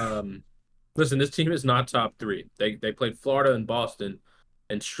 Listen, this team is not top 3. They played Florida and Boston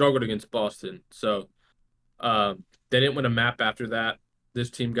and struggled against Boston. So they didn't win a map after that. This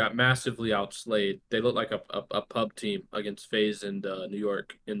team got massively outslayed. They look like a pub team against FaZe and New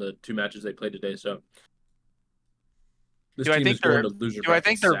York in the 2 matches they played today. So this team is going to lose. Do I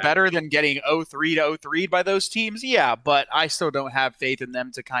think they're better than getting 0-3 to 0-3 by those teams? Yeah, but I still don't have faith in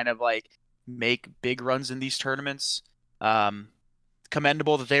them to kind of like make big runs in these tournaments.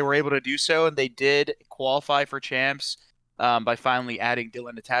 Commendable that they were able to do so, and they did qualify for champs by finally adding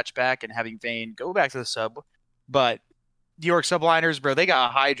Dylan Attach back and having Vane go back to the sub. But New York Subliners, bro, they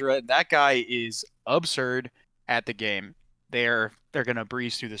got Hydra, and that guy is absurd at the game. They're gonna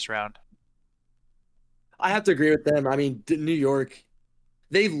breeze through this round. I have to agree with them. I mean, New York,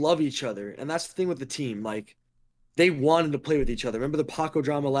 they love each other, and that's the thing with the team. Like, they wanted to play with each other. Remember the Paco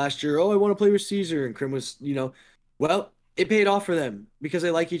drama last year? Oh, I want to play with Caesar, and Krim was, well, it paid off for them because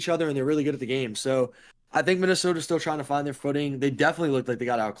they like each other and they're really good at the game. So I think Minnesota's still trying to find their footing. They definitely looked like they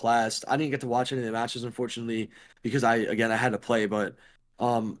got outclassed. I didn't get to watch any of the matches, unfortunately, because I had to play. But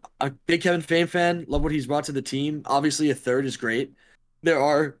a big Kevin Fame fan, love what he's brought to the team. Obviously, a third is great. There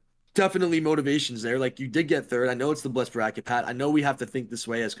are definitely motivations there. Like, you did get third. I know it's the blessed bracket, Pat. I know we have to think this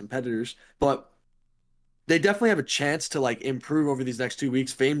way as competitors, but they definitely have a chance to like improve over these next 2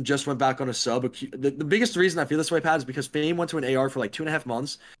 weeks. Fame just went back on a sub. The biggest reason I feel this way, Pat, is because Fame went to an AR for like 2.5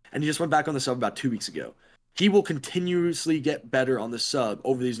 months, and he just went back on the sub about 2 weeks ago. He will continuously get better on the sub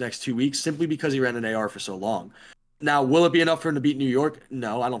over these next 2 weeks simply because he ran an AR for so long. Now, will it be enough for him to beat New York?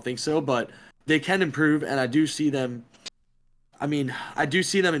 No, I don't think so, but they can improve, and I do see them. I mean, I do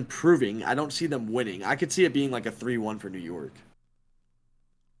see them improving. I don't see them winning. I could see it being like a 3-1 for New York.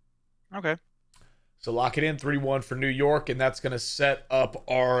 Okay. So lock it in 3-1 for New York, and that's going to set up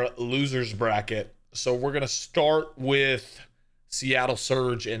our losers bracket. So we're going to start with Seattle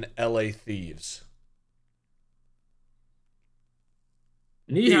Surge and LA Thieves.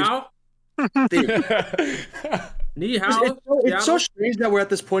 Ni hao. Ni hao. It's so strange that we're at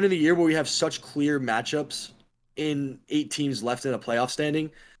this point in the year where we have such clear matchups in 8 teams left in a playoff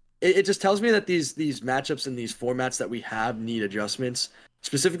standing. It just tells me that these matchups and these formats that we have need adjustments,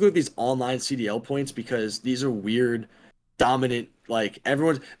 specifically with these online CDL points, because these are weird, dominant, like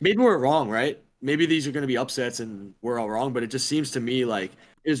maybe we're wrong, right? Maybe these are going to be upsets and we're all wrong, but it just seems to me like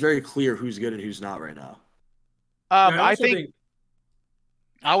it's very clear who's good and who's not right now. I think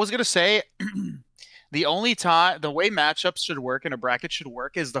I was going to say the way matchups should work and a bracket should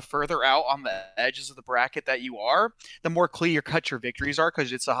work is the further out on the edges of the bracket that you are, the more clear cut your victories are,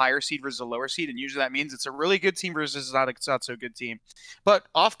 because it's a higher seed versus a lower seed, and usually that means it's a really good team versus not so good team. But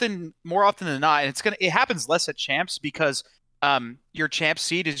more often than not, and it happens less at champs because your champ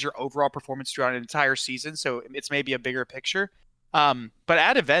seed is your overall performance throughout an entire season, so it's maybe a bigger picture. But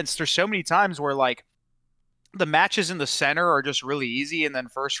at events, there's so many times where like the matches in the center are just really easy, and then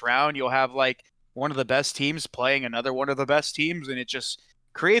first round you'll have like one of the best teams playing another one of the best teams, and it just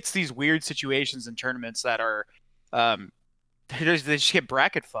creates these weird situations in tournaments that are they just get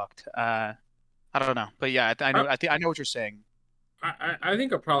bracket fucked. I don't know, but yeah, I know what you're saying. I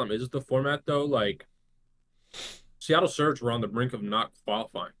think a problem is the format though. Like, Seattle Surge were on the brink of not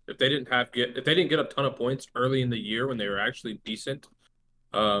qualifying if they didn't get a ton of points early in the year when they were actually decent.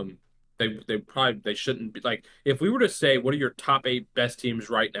 They shouldn't be, like, if we were to say what are your top 8 best teams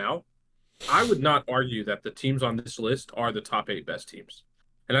right now, I would not argue that the teams on this list are the top 8 best teams.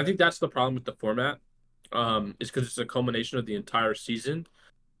 And I think that's the problem with the format, is because it's a culmination of the entire season,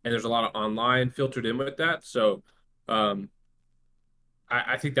 and there's a lot of online filtered in with that. So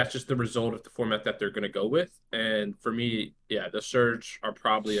I think that's just the result of the format that they're going to go with. And for me, yeah, the Surge are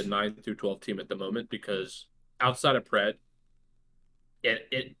probably a 9 through 12 team at the moment, because outside of Pred,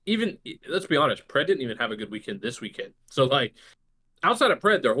 let's be honest, Pred didn't even have a good weekend this weekend. So, like, outside of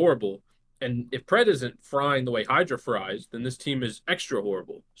Pred, they're horrible. And if Pred isn't frying the way Hydra fries, then this team is extra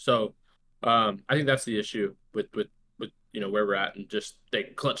horrible. So I think that's the issue with where we're at, and just they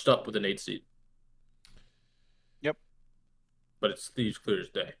clutched up with an 8 seed. Yep. But it's Thieves clear as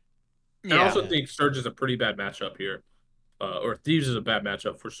day. Yeah. I also think Surge is a pretty bad matchup here. Or Thieves is a bad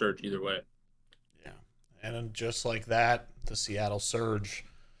matchup for Surge either way. Yeah. And then just like that, the Seattle Surge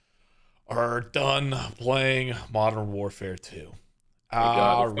are done playing Modern Warfare 2.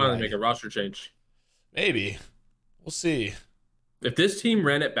 They'll finally make a roster change. Maybe. We'll see. If this team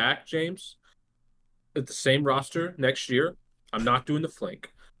ran it back, James, at the same roster next year, I'm not doing the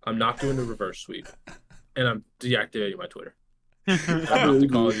flank. I'm not doing the reverse sweep. And I'm deactivating my Twitter. I'm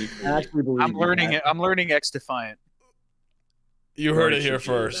learning X Defiant. You heard it here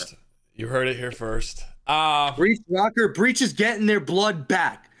first. You heard it here first. Breach Rocker, Breach is getting their blood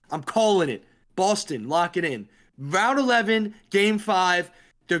back. I'm calling it. Boston, lock it in. Round 11, Game 5,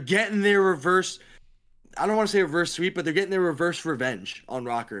 they're getting their reverse. I don't want to say reverse sweep, but they're getting their reverse revenge on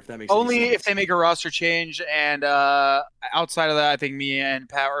Rocker, if that makes any Only sense. if they make a roster change. And outside of that, I think me and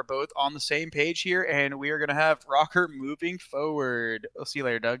Pat are both on the same page here, and we are going to have Rocker moving forward. We'll see you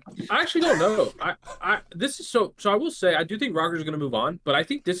later, Doug. I actually don't know. This is so I will say I do think Rocker's going to move on, but I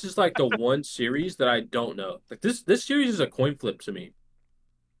think this is like the one series that I don't know. Like this series is a coin flip to me.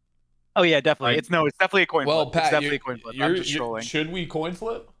 Oh yeah, definitely. Like- It's definitely a coin Well, flip. Pat, It's definitely a coin flip. I'm just trolling. Should we coin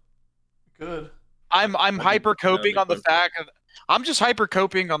flip? Good. I'm hyper coping on the coin flip. fact of I'm just hyper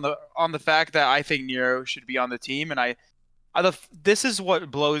coping on the fact that I think Nero should be on the team, and this is what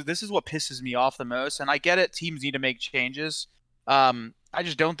pisses me off the most. And I get it, teams need to make changes. I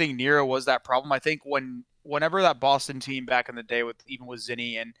just don't think Nero was that problem. I think whenever that Boston team back in the day with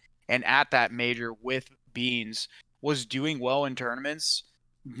Zinni and at that major with Beans was doing well in tournaments,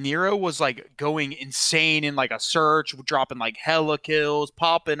 Nero was like going insane in like a search, dropping like hella kills,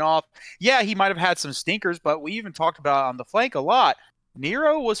 popping off. Yeah, he might have had some stinkers, but we even talked about on the flank a lot.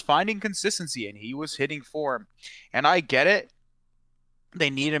 Nero was finding consistency and he was hitting form. And I get it. They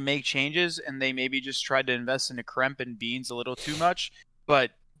need to make changes and they maybe just tried to invest into Kremp and Beans a little too much.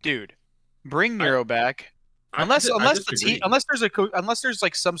 But dude, bring Nero back. Unless there's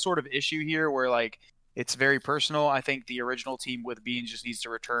like some sort of issue here where like it's very personal. I think the original team with Beans just needs to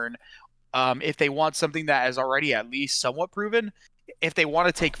return. If they want something that is already at least somewhat proven, if they want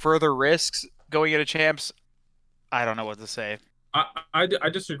to take further risks going into champs, I don't know what to say. I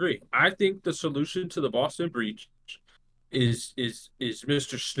disagree. I think the solution to the Boston breach is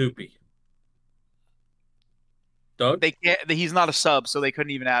Mr. Snoopy. Doug? They can't. He's not a sub, so they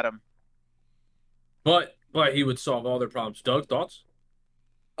couldn't even add him. But he would solve all their problems. Doug, thoughts?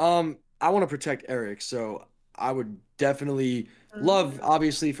 I want to protect Eric, so I would definitely love,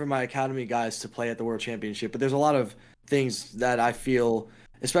 obviously, for my academy guys to play at the World Championship. But there's a lot of things that I feel,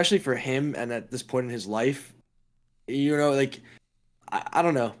 especially for him and at this point in his life, like I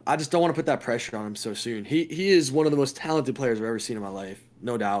don't know. I just don't want to put that pressure on him so soon. He is one of the most talented players I've ever seen in my life,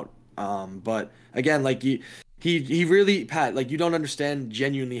 no doubt. But again, like he really, Pat, like you don't understand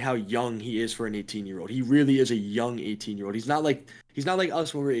genuinely how young he is for an 18-year-old. He really is a young 18-year-old. He's not like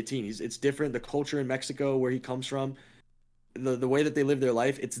us when we're 18. It's different. The culture in Mexico where he comes from, the way that they live their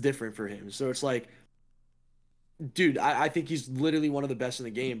life, it's different for him. So it's like, dude, I think he's literally one of the best in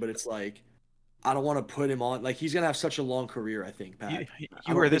the game, but it's like I don't want to put him on. Like he's gonna have such a long career, I think, Pat.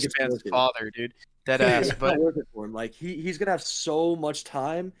 You were this man's father, dude. Dead ass. It's not worth it for him. Like he's gonna have so much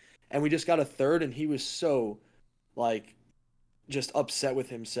time, and we just got a third, and he was so like just upset with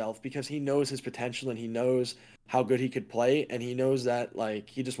himself because he knows his potential and he knows how good he could play, and he knows that like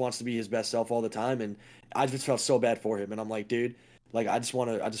he just wants to be his best self all the time. And I just felt so bad for him, and I'm like, dude, like I just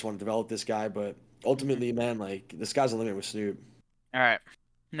want to develop this guy, but ultimately, man, like the sky's the limit with Snoop. All right.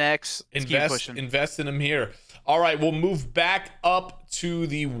 Next, invest in him here. All right, we'll move back up to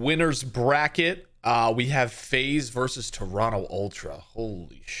the winners bracket. We have FaZe versus Toronto Ultra.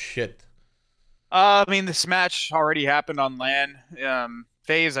 Holy shit. I mean, this match already happened on LAN.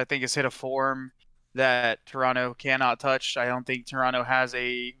 FaZe, I think, has hit a form that Toronto cannot touch. I don't think Toronto has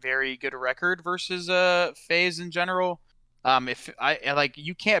a very good record versus FaZe in general.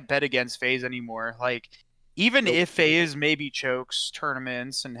 You can't bet against FaZe anymore. Like, even if FaZe maybe chokes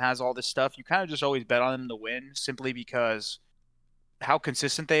tournaments and has all this stuff, you kind of just always bet on them to win simply because how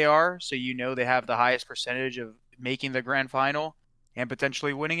consistent they are. So you know they have the highest percentage of making the grand final and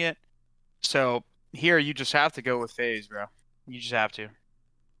potentially winning it. So here you just have to go with FaZe, bro. You just have to.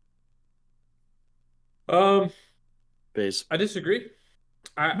 FaZe. I disagree.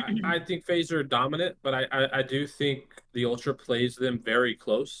 I think FaZe are dominant, but I do think the Ultra plays them very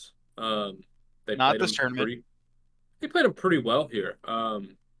close. They Not played this tournament. They played them pretty well here.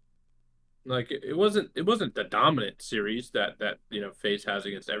 Like it wasn't the dominant series that FaZe has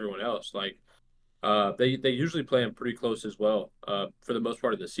against everyone else. Like they usually play them pretty close as well. For the most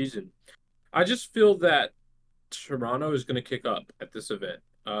part of the season, I just feel that Toronto is going to kick up at this event.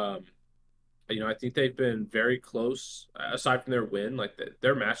 I think they've been very close. Aside from their win, like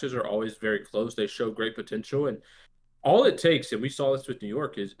their matches are always very close. They show great potential, and all it takes, and we saw this with New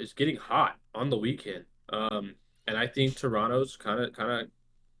York, is getting hot on the weekend. And I think Toronto's kind of.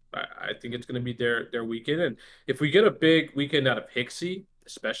 I think it's going to be their weekend, and if we get a big weekend out of Hixie,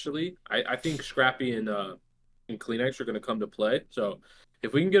 especially, I think Scrappy and Kleenex are going to come to play. So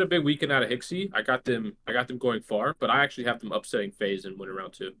if we can get a big weekend out of Hixie, I got them going far, but I actually have them upsetting FaZe and winning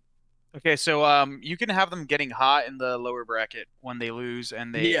round 2. Okay, so you can have them getting hot in the lower bracket when they lose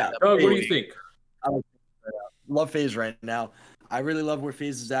and they. Yeah. Doug, what do you think? I love FaZe right now. I really love where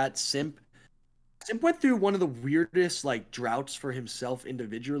FaZe is at. Simp, Simp went through one of the weirdest like droughts for himself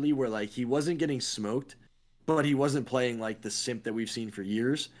individually, where like he wasn't getting smoked, but he wasn't playing like the Simp that we've seen for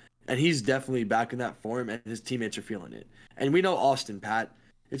years. And he's definitely back in that form, and his teammates are feeling it. And we know Austin, Pat.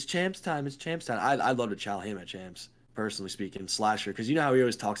 It's champs time. It's champs time. I'd love to chow him at champs, personally speaking, slasher, because you know how he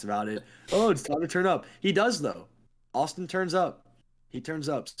always talks about it. Oh, it's time to turn up. He does though. Austin turns up. He turns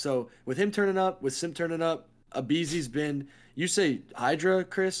up. So with him turning up, with Simp turning up, Abeezy's been. You say Hydra,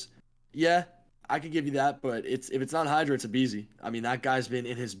 Chris? Yeah, I could give you that, but if it's not Hydra, it's Abeezy. I mean, that guy's been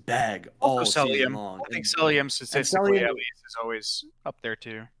in his bag all Also, season Celium. long. I think Celium statistically Celium- at least is always up there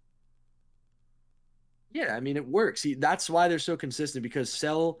too. Yeah, I mean it works. That's why they're so consistent because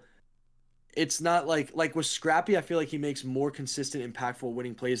Cell, it's not like with Scrappy, I feel like he makes more consistent, impactful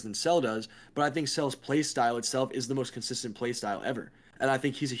winning plays than Cell does. But I think Cell's play style itself is the most consistent play style ever. And I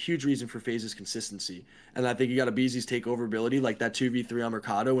think he's a huge reason for FaZe's consistency. And I think you got Abeezy's takeover ability, like that 2v3 on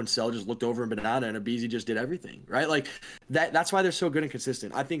Mercado when Cell just looked over in Banana and Abeezy just did everything, right? Like that's why they're so good and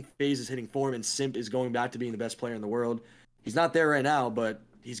consistent. I think FaZe is hitting form and Simp is going back to being the best player in the world. He's not there right now, but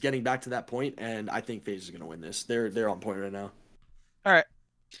he's getting back to that point, and I think FaZe is going to win this. They're on point right now. All right.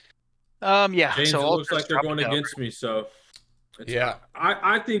 Yeah. James, so it looks like they're Ultra's going dropping against me, so Yeah.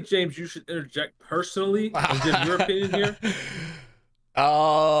 I think James, you should interject personally and give your opinion here.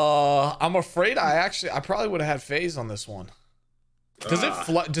 I'm afraid I probably would have had FaZe on this one. Does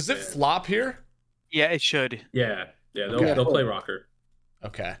it flop here? Yeah, it should. Yeah, Okay. they'll play Rocker.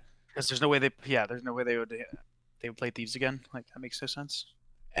 Okay. Because there's no way they would play Thieves again. Like that makes no sense.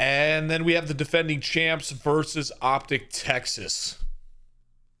 And then we have the defending champs versus OpTic Texas.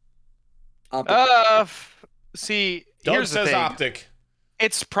 See, Doug here's the says thing. OpTic.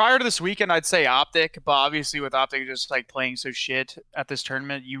 It's prior to this weekend, I'd say OpTic, but obviously with OpTic just like playing so shit at this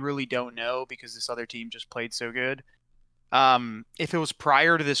tournament, you really don't know because this other team just played so good. If it was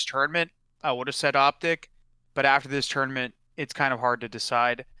prior to this tournament, I would have said OpTic, but after this tournament, it's kind of hard to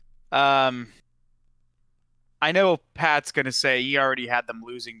decide. I know Pat's gonna say he already had them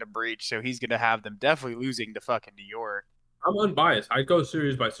losing to Breach, so he's gonna have them definitely losing to fucking New York. I'm unbiased. I go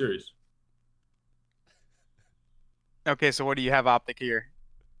series by series. Okay, so what do you have OpTic here?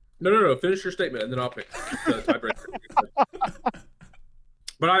 No. Finish your statement, and then I'll pick the tiebreaker.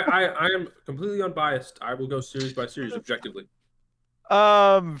 But I am completely unbiased. I will go series by series objectively.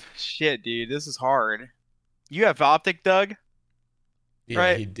 Shit, dude, this is hard. You have OpTic, Doug? Yeah,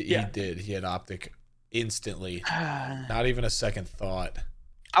 Right? he did. He had OpTic instantly. Not even a second thought.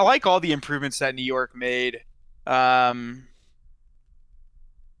 I like all the improvements that New York made.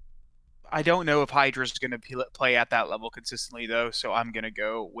 I don't know if Hydra's going to play at that level consistently, though, so I'm going to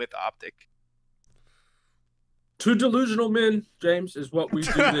go with OpTic. Two delusional men, James, is what we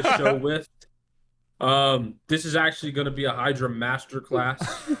do this show with. This is actually going to be a Hydra masterclass.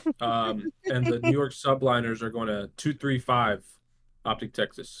 And the New York subliners are going to 2-3-5 OpTic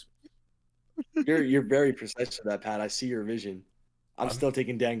Texas. You're very precise for that, Pat. I see your vision. I'm still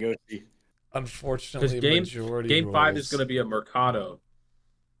taking Dangote. Unfortunately, Because majority game 5 rolls. is going to be a Mercado.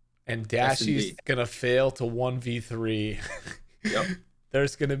 And Dashy's S&D. gonna fail to 1v3. Yep.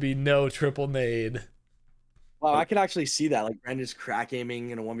 There's gonna be no triple nade. Wow, I can actually see that. Like Brandon's crack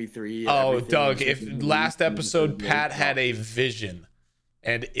aiming in a 1v3. Oh, everything. Doug, It's if just- last episode Pat had a vision,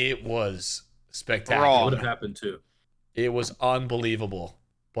 and it was It spectacular. would have happened too. It was unbelievable,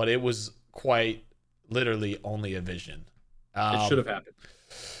 but it was quite literally only a vision. It should have happened.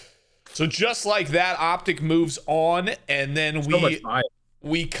 So just like that, OpTic moves on, and then So much bias.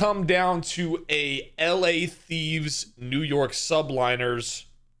 we come down to a LA Thieves New York Subliners.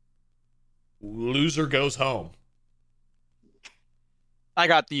 Loser goes home. I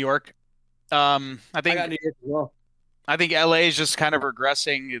got New York. I I think got New York as well. I think LA is just kind of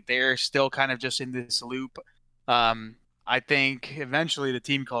regressing. They're still kind of just in this loop. I think eventually the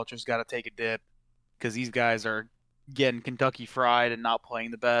team culture's got to take a dip because these guys are getting Kentucky fried and not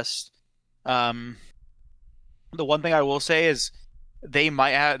playing the best. The one thing I will say is they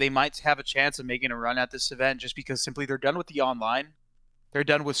might have a chance of making a run at this event just because simply they're done with the online. They're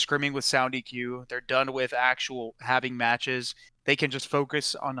done with scrimming with Sound EQ. They're done with actual having matches. They can just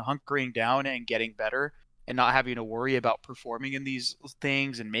focus on hunkering down and getting better and not having to worry about performing in these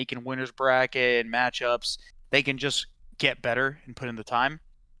things and making winners bracket and matchups. They can just get better and put in the time.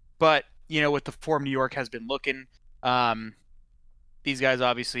 But, with the form New York has been looking, these guys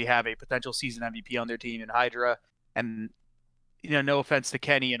obviously have a potential season MVP on their team in Hydra. And, no offense to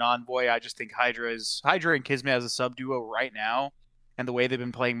Kenny and Envoy, I just think Hydra and Kismet as a sub duo right now. And the way they've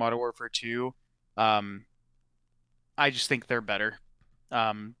been playing Modern Warfare 2, I just think they're better.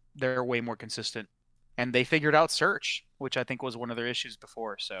 They're way more consistent. And they figured out Search, which I think was one of their issues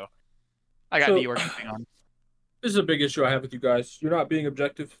before. So I got So- New York moving on. This is a big issue I have with you guys. You're not being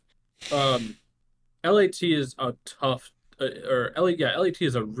objective. LAT is a tough, LAT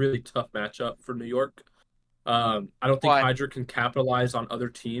is a really tough matchup for New York. I don't think Why? Hydra can capitalize on other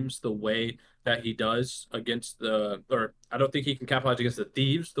teams the way that he does or I don't think he can capitalize against the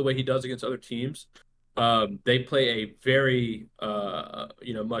Thieves the way he does against other teams. They play a very,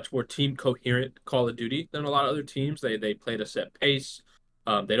 much more team coherent Call of Duty than a lot of other teams. They play at a set pace.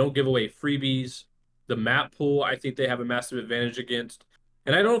 They don't give away freebies. The map pool, I think they have a massive advantage against.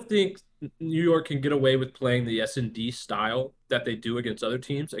 And I don't think New York can get away with playing the S&D style that they do against other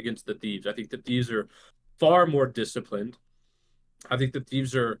teams, against the Thieves. I think the Thieves are far more disciplined. I think the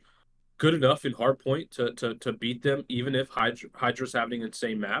Thieves are good enough in hardpoint to beat them, even if Hydra's having an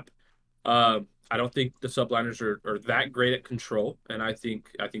insane map. I don't think the subliners are that great at control, and I think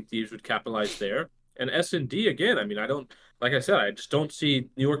Thieves would capitalize there. And S&D again, I mean, like I said, I just don't see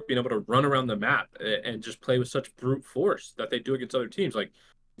New York being able to run around the map and just play with such brute force that they do against other teams. Like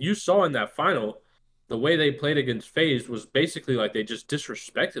you saw in that final, the way they played against FaZe was basically like they just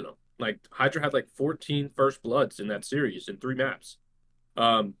disrespected them. Like Hydra had like 14 first bloods in that series in 3 maps. There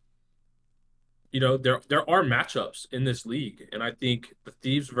are matchups in this league, and I think the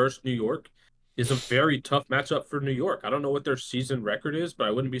Thieves versus New York is a very tough matchup for New York. I don't know what their season record is, but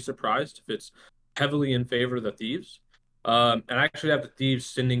I wouldn't be surprised if it's heavily in favor of the Thieves. And I actually have the Thieves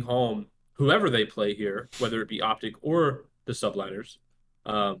sending home whoever they play here, whether it be OpTic or the subliners.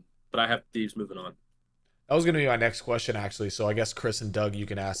 But I have Thieves moving on. That was going to be my next question, actually. So I guess Chris and Doug, you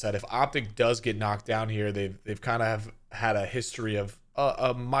can ask that. If OpTic does get knocked down here, they've kind of had a history of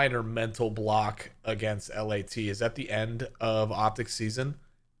a minor mental block against LAT. Is that the end of OpTic's season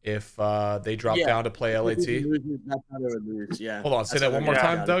if they drop down to play LAT? That's how they would lose. Yeah. Hold on, say That's that how one they more would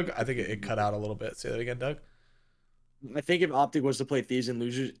time, go Doug. down. I think it cut out a little bit. Say that again, Doug. I think if OpTic was to play Thieves and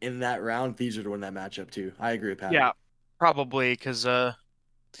Losers in that round, Thieves would win that matchup too. I agree with Pat. Yeah, probably because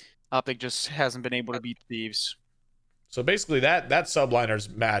OpTic just hasn't been able to beat Thieves. So basically, that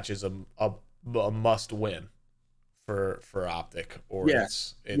subliners match is a must win for OpTic, or Yeah.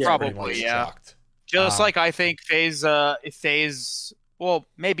 it's Probably, pretty much yeah. chalked. Just like I think FaZe, if FaZe, well,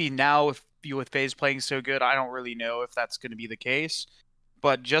 maybe now with FaZe playing so good, I don't really know if that's going to be the case.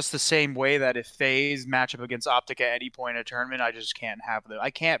 But just the same way that if FaZe match up against OpTic at any point in a tournament, I just can't have them.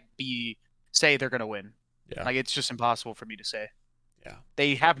 I can't say they're going to win. Yeah. Like it's just impossible for me to say. Yeah.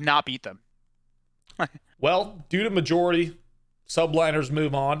 They have not beat them. Well, due to majority, subliners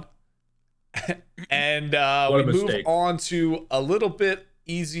move on. And we move on to a little bit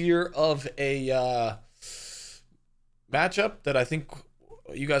easier of a matchup that I think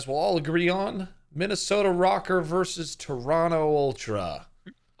you guys will all agree on. Minnesota Rocker versus Toronto Ultra.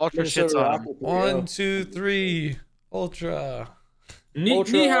 Ultra shits on them. 1, 2, 3. Ultra.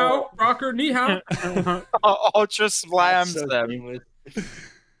 Ni hao, Rocker, ni hao. Ultra slams So them. shameless.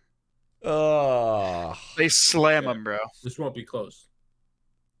 They slam them, bro. This won't be close.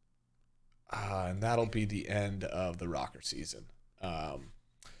 And that'll be the end of the Rocker season.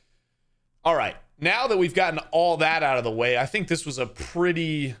 All right. Now that we've gotten all that out of the way, I think this was a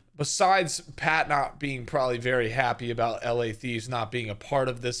pretty, besides Pat not being probably very happy about LA Thieves not being a part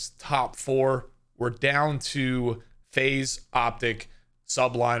of this top 4, we're down to FaZe, OpTic,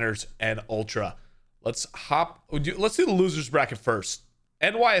 subliners, and Ultra. Let's do the losers bracket first.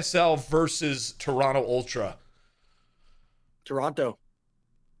 NYSL versus Toronto Ultra. Toronto.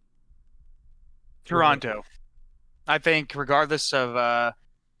 I think regardless of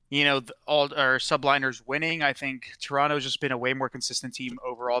all our subliners winning, I think Toronto's just been a way more consistent team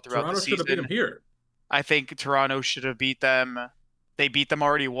overall throughout Toronto the should season. have beat them here. I think Toronto should have beat them. They beat them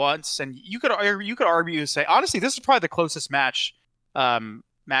already once, and you could argue to say honestly, this is probably the closest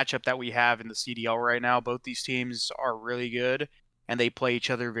matchup that we have in the CDL right now. Both these teams are really good, and they play each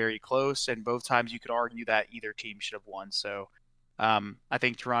other very close. And both times you could argue that either team should have won. So I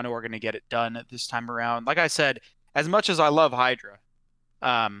think Toronto are going to get it done this time around. Like I said, as much as I love Hydra,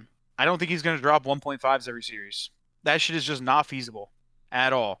 I don't think he's going to drop 1.5s every series. That shit is just not feasible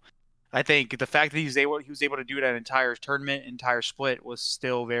at all. I think the fact that he was able to do it at an entire tournament, entire split was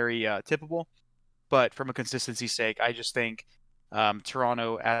still very tippable. But from a consistency sake, I just think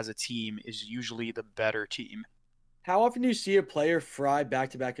Toronto as a team is usually the better team. How often do you see a player fry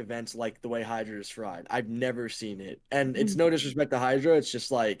back-to-back events like the way Hydra is fried? I've never seen it. And it's no disrespect to Hydra. It's just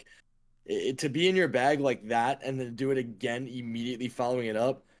like to be in your bag like that and then do it again immediately following it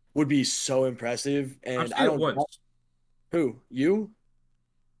up would be so impressive. And I've seen I don't it once. Who? You?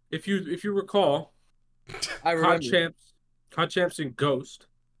 If you recall, I remember. COD Champs and Ghost,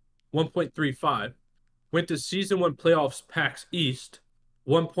 1.35, went to Season 1 playoffs PAX East,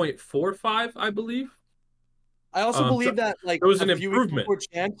 1.45, I believe. I also So believe that like it was a an few weeks improvement. before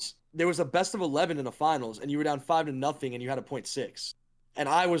champs, there was a best of 11 in the finals, and you were down 5-0, and you had a 0.6, and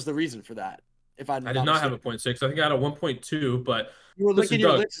I was the reason for that. If I'm I did not not have a mistaken, 0.6. I think I had a 1.2. But you were listen, licking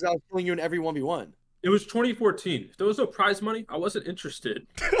your Doug, lips as I was killing you in every 1v1. it was 2014. If there was no prize money, I wasn't interested.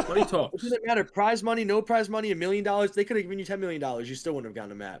 Money It talks. didn't matter. Prize money, no prize money, $1 million. They could have given you $10 million. You still wouldn't have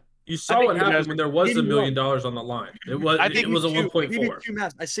gotten a map. You I saw think what you guys happened when there was Maybe $1 million one. on the line. It was I think it was a I gave you 1.4. 2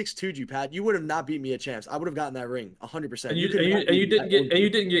 maps. I 6'2'd you, Pat. You would have not beat me at champs. I would have gotten that ring 100%. And you could not beat me. you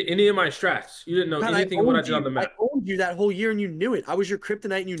didn't get any of my strats. You didn't know Pat, anything of what I owned did on the you. map. I owned you that whole year, and you knew it. I was your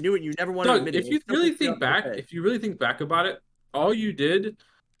kryptonite, and you knew it. And you never wanted to Doug, admit it. if you really think back, about it, all you did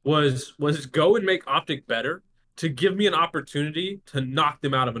was go and make OpTic better to give me an opportunity to knock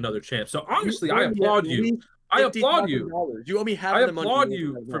them out of another champ. So honestly, I applaud you. I applaud you. You owe me half I of the money. applaud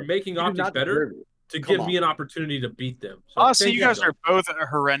you for making You do OpTic not better deserve it. to Come give me on. an opportunity to beat them. So Honestly, thank you guys Doug. are both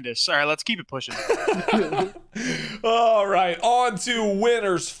horrendous. All right, let's keep it pushing. All right, on to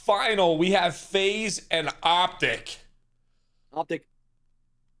winners final. We have FaZe and OpTic. OpTic.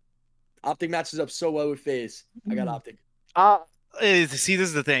 OpTic matches up so well with FaZe. I got OpTic. See, this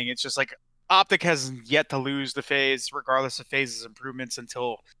is the thing. It's just like OpTic has yet to lose the FaZe, regardless of FaZe's improvements,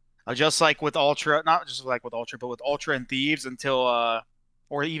 until just like with Ultra, not just like with Ultra, but with Ultra and Thieves, until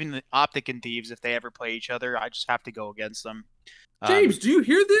or even the OpTic and Thieves, if they ever play each other, I just have to go against them. James, do you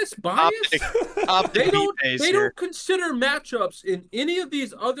hear this bias? OpTic They don't consider matchups in any of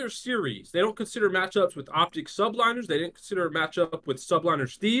these other series. They don't consider matchups with OpTic subliners. They didn't consider a matchup with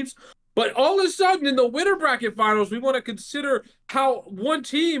subliners Thieves. But all of a sudden, in the winter bracket finals, we want to consider how one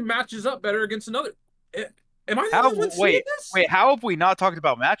team matches up better against another. Am I the only one seeing this? Wait, how have we not talked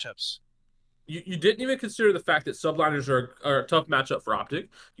about matchups? You didn't even consider the fact that subliners are a tough matchup for OpTic.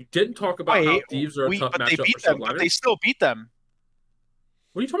 You didn't talk about how Thieves are a tough matchup for subliners. But they still beat them.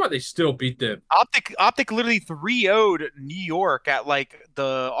 What are you talking about? They still beat them. OpTic literally 3-0'd New York at like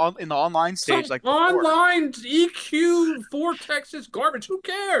in the online stage. Like online EQ Vortex's garbage. Who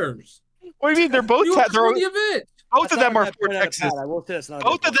cares? What do you mean? They're both the event. Both of them are Vortexes.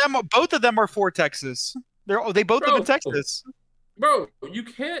 Both of them are Vortexes. They both live in Texas. Bro, you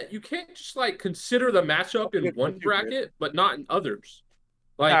can't just like consider the matchup in one bracket, but not in others.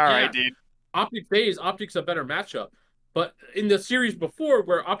 Like, all right, dude. OpTic FaZe, OpTic's a better matchup. But in the series before,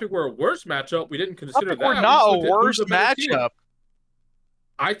 where OpTic were a worse matchup, we didn't consider that. We're not a worse matchup.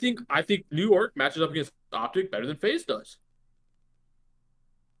 I think New York matches up against OpTic better than FaZe does.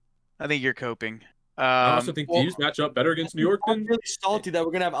 I think you're coping. I also think Thieves match up better against New York than. I'm really salty that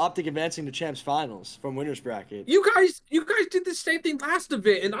we're gonna have OpTic advancing to champs finals from winners bracket. You guys did the same thing last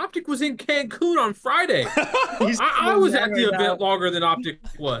event, and OpTic was in Cancun on Friday. I was at the event longer than OpTic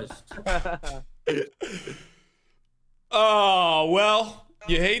was. Oh, well,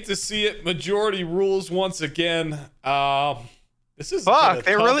 you hate to see it. Majority rules once again. This is fuck.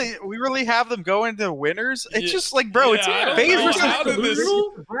 We really have them go into winners. It's just like, bro, it's FaZe versus.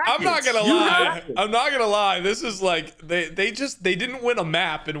 I'm not gonna lie. I'm not gonna lie. This is like they didn't win a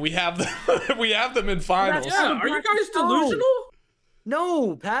map, and we have them in finals. Yeah, are you guys delusional?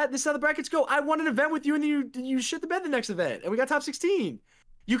 No, Pat. This is how the brackets go. I won an event with you, and you shit the bed the next event, and we got top 16.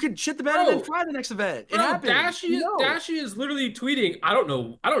 You could shit the bed and then try the next event. It happened. Dashy is literally tweeting, I don't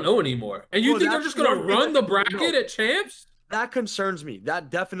know anymore. And you think they're just gonna run the bracket at champs? That concerns me.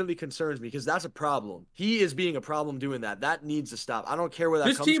 That definitely concerns me because that's a problem. He is being a problem doing that. That needs to stop. I don't care where that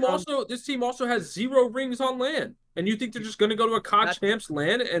comes from. This team also has 0 rings on LAN. And you think they're just gonna go to a COD champs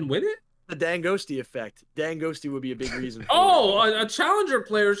LAN and win it? The Dangosty effect. Dangosty would be a big reason for a challenger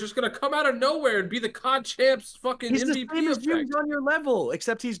player is just gonna come out of nowhere and be the COD champs fucking he's MVP the same as effect. you on your level,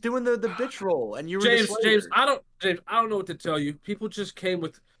 except he's doing the bitch roll and you were James, I don't know what to tell you. People just came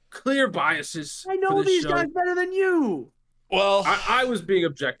with clear biases. I know these guys better than you. Well, I was being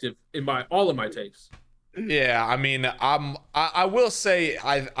objective in all of my takes. Yeah, I mean, I will say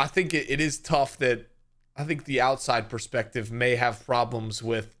I think it is tough that I think the outside perspective may have problems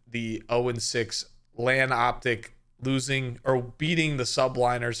with the 0-6 LAN OpTic losing or beating the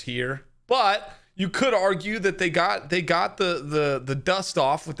subliners here, but you could argue that they got the dust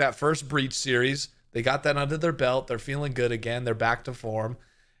off with that first Breach series. They got that under their belt. They're feeling good again. They're back to form.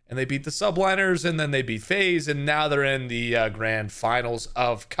 And they beat the subliners, and then they beat FaZe, and now they're in the grand finals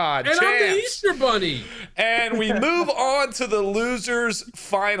of COD Champs. And I'm the Easter Bunny. And we move on to the losers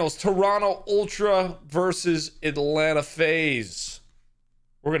finals. Toronto Ultra versus Atlanta FaZe.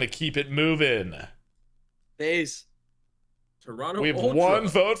 We're going to keep it moving. FaZe. Toronto We have Ultra. 1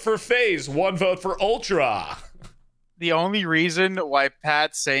 vote for FaZe, 1 vote for Ultra. The only reason why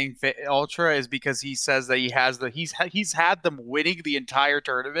Pat's saying Ultra is because he says that he's had them winning the entire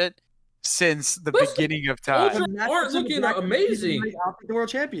tournament since the beginning of Ultra time. aren't looking amazing. The world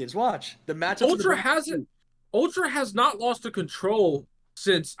champions. Watch the matchups. Ultra has not lost to Control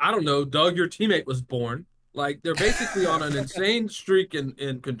since, I don't know, Doug, your teammate, was born. Like, they're basically on an insane streak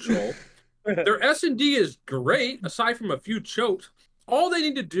in Control. Their S&D is great, aside from a few chokes. All they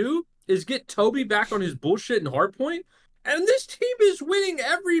need to do is get Toby back on his bullshit and hardpoint, and this team is winning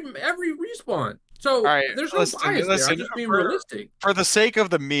every respawn. So there's no bias there. I'm just being realistic. For the sake of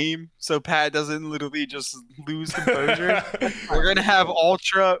the meme, so Pat doesn't literally just lose composure, we're gonna have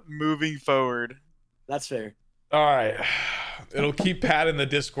Ultra moving forward. That's fair. All right. It'll keep Pat in the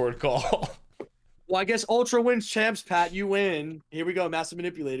Discord call. Well, I guess Ultra wins champs, Pat. You win. Here we go. Massive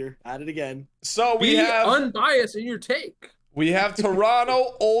Manipulator. At it again. So we Be have unbiased in your take. We have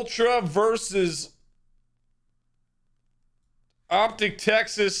Toronto Ultra versus OpTic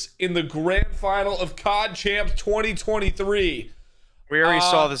Texas in the grand final of COD Champs 2023. We already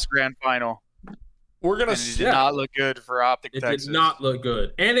saw this grand final. We're gonna. It did not look good for OpTic Texas. It did not look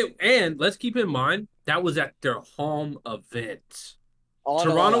good, and let's keep in mind that was at their home event.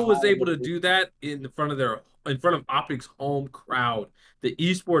 Toronto was able to do that in front of OpTic's home crowd, the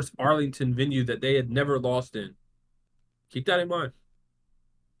Esports Arlington venue that they had never lost in. Keep that in mind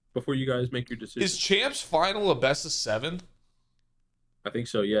before you guys make your decision. Is Champs Final a best of 7? I think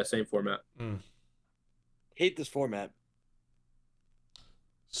so. Yeah, same format. Hate this format.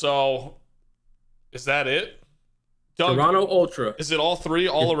 So, is that it? Doug, Toronto Ultra. Is it all 3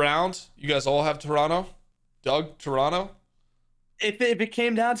 all around? You guys all have Toronto? Doug, Toronto? If it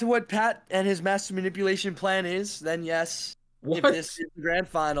came down to what Pat and his master manipulation plan is, then yes. What? If this is the grand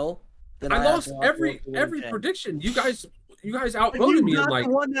final, then I lost every prediction. You guys outvoted me in like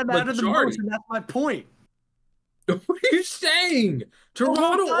the one that mattered the most, and that's my point. What are you saying?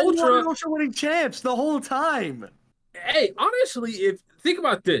 Toronto Ultra winning champs the whole time. Hey, honestly, think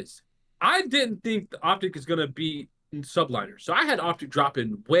about this. I didn't think the OpTic is gonna be in subliner, so I had OpTic drop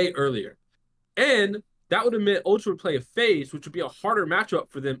in way earlier, and that would have meant Ultra would play a FaZe, which would be a harder matchup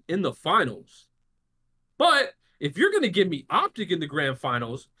for them in the finals. But if you're gonna give me OpTic in the grand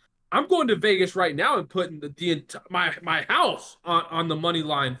finals, I'm going to Vegas right now and putting my house on the money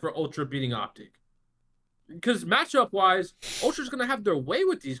line for Ultra beating OpTic. Because matchup wise, Ultra's gonna have their way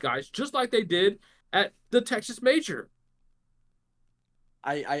with these guys, just like they did at the Texas Major.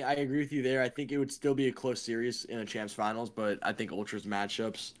 I agree with you there. I think it would still be a close series in a champs finals, but I think Ultra's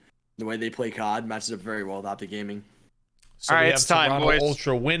matchups, the way they play COD, matches up very well with OpTic Gaming. So all right, it's time, boys.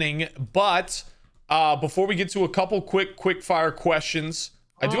 Ultra winning, but before we get to a couple quick fire questions,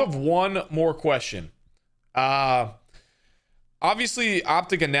 I do have one more question. Obviously,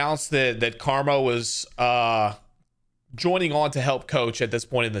 OpTic announced that Karma was joining on to help coach at this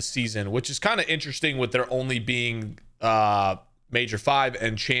point in the season, which is kind of interesting with there only being Major 5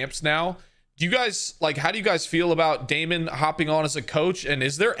 and champs now. Do you guys how do you guys feel about Damon hopping on as a coach, and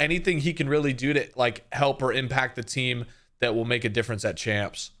is there anything he can really do to help or impact the team that will make a difference at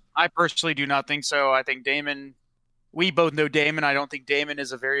champs? I personally do not think so. I think Damon, we both know Damon. I don't think Damon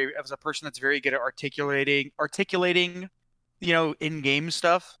is a person that's very good at articulating, in-game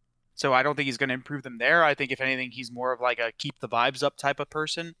stuff. So I don't think he's going to improve them there. I think if anything, he's more of like a keep the vibes up type of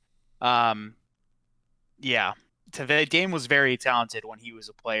person. Yeah. Dame was very talented when he was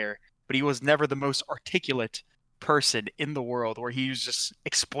a player, but he was never the most articulate person in the world where he was just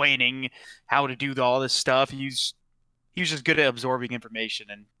explaining how to do all this stuff. He was just good at absorbing information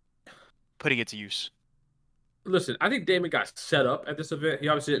and putting it to use. Listen, I think Damon got set up at this event. He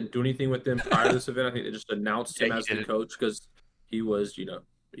obviously didn't do anything with them prior to this event. I think they just announced him as the coach because he was,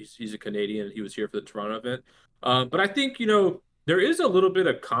 he's a Canadian and he was here for the Toronto event. But I think, there is a little bit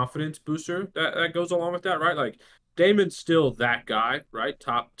of confidence booster that goes along with that, right? Like Damon's still that guy, right?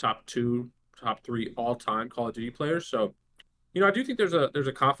 Top 2, top 3 all-time Call of Duty players. So, I do think there's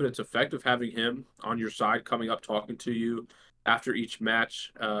a confidence effect of having him on your side, coming up, talking to you after each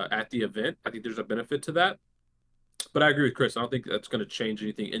match at the event. I think there's a benefit to that. But I agree with Chris. I don't think that's going to change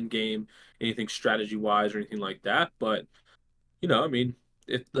anything in game, anything strategy wise, or anything like that. But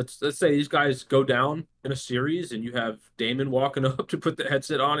if let's say these guys go down in a series and you have Damon walking up to put the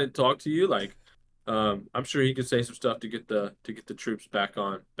headset on and talk to you, I'm sure he could say some stuff to get the troops back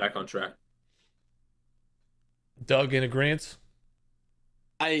on track. Doug, in agreement?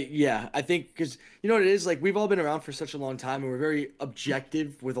 I think because you know what it is, we've all been around for such a long time and we're very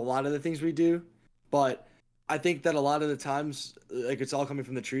objective with a lot of the things we do, but I think that a lot of the times it's all coming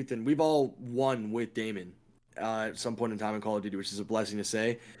from the truth, and we've all won with Damon at some point in time in Call of Duty, which is a blessing to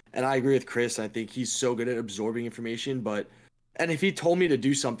say. And I agree with Chris. I think he's so good at absorbing information, and if he told me to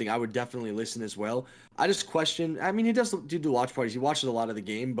do something, I would definitely listen as well. I just question. I mean, he does do the watch parties. He watches a lot of the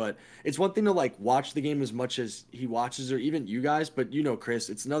game, but it's one thing to like watch the game as much as he watches, or even you guys. But Chris,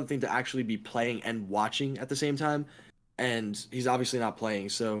 it's another thing to actually be playing and watching at the same time. And he's obviously not playing.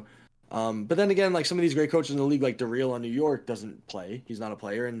 So, but then again, like some of these great coaches in the league, like DeReal on New York, doesn't play. He's not a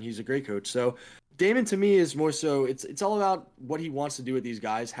player, and he's a great coach. So Damon to me is more so it's all about what he wants to do with these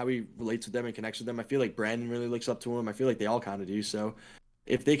guys, how he relates with them and connects with them. I feel like Brandon really looks up to him. I feel like they all kind of do. So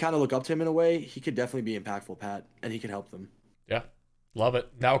if they kind of look up to him in a way, he could definitely be impactful, Pat, and he can help them. Yeah, love it.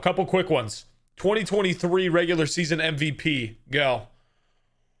 Now a couple quick ones. 2023 regular season MVP. Go.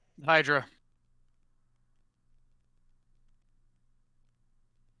 Hydra.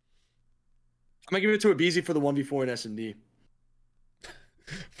 I'm gonna give it to Abizi for the 1v4 in S&D.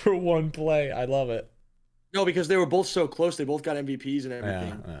 For one play. I love it. No, because they were both so close. They both got MVPs and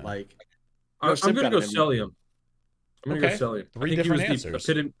everything. Yeah. Like, I'm gonna go Celium. I'm gonna Okay. go Celium. Three I think different he was answers.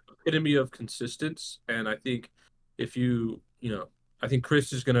 the epitome of consistency, and I think if I think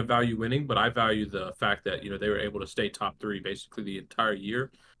Chris is gonna value winning, but I value the fact that they were able to stay top 3 basically the entire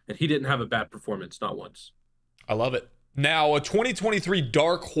year, and he didn't have a bad performance, not once. I love it. Now, a 2023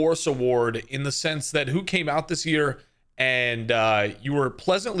 Dark Horse Award in the sense that who came out this year and you were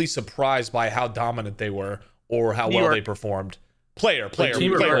pleasantly surprised by how dominant they were or how New well York. they performed. Player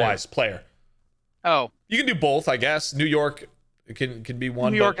team or wise, player. Oh, You can do both, I guess. New York can be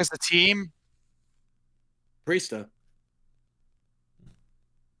one. New York as a team. Priesta.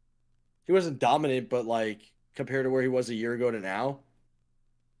 He wasn't dominant, but like compared to where he was a year ago to now,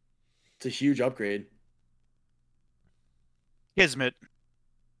 it's a huge upgrade. Kismet.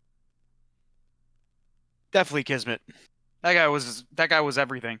 Definitely Kismet. That guy was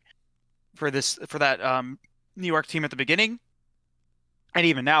everything for that New York team at the beginning. And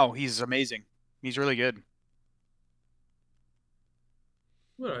even now, he's amazing. He's really good.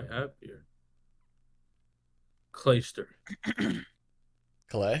 What do I have here? Clayster.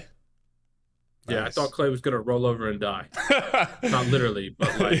 Clay. Yeah, I Nice. thought Clay was gonna roll over and die. Not literally,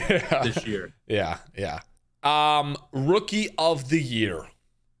 but like Yeah. this year. Yeah. Rookie of the year.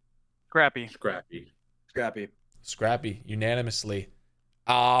 Scrappy. Scrappy. Unanimously.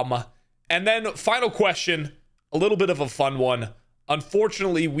 And then final question, a little bit of a fun one.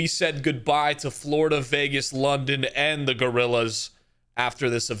 Unfortunately, we said goodbye to Florida, Vegas, London, and the Gorillas after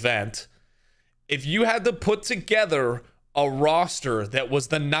this event. If you had to put together a roster that was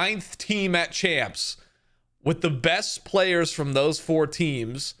the 9th team at Champs with the best players from those 4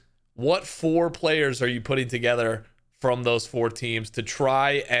 teams, what 4 players are you putting together from those 4 teams to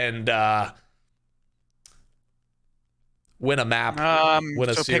try and win a map, win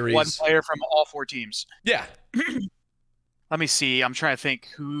a so series? pick one player from all 4 teams. Yeah. Let me see. I'm trying to think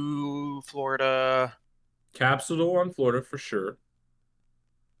who Florida. Capsule on Florida for sure.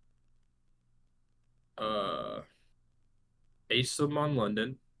 Asim on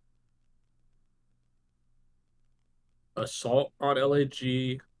London. Assault on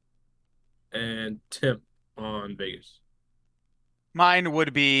LAG. And Tim on Vegas. Mine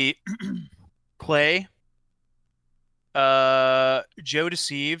would be Clay, Joe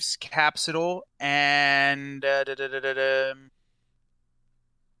Deceives, Capsidal, and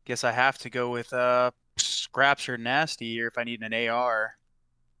guess I have to go with Scraps or Nasty here if I need an AR.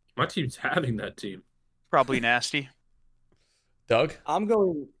 My team's having that team. Probably Nasty. Doug? I'm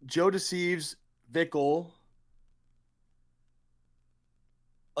going Joe Deceives, Vickle,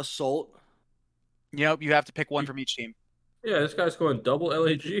 Assault. Yep, you have to pick one from each team. Yeah, this guy's going double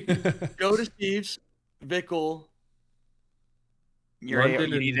LAG. Joe Deceives, Vickle. You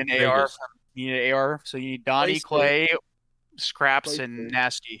need an AR. Vegas. You need an AR. So you need Donnie, Clay, Scraps, and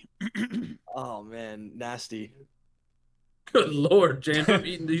Nasty. Oh man, Nasty. Good Lord, James. I'm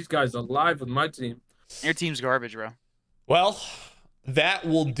eating these guys alive with my team. Your team's garbage, bro. Well, that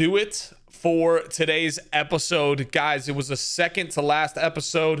will do it for today's episode. Guys, it was the second to last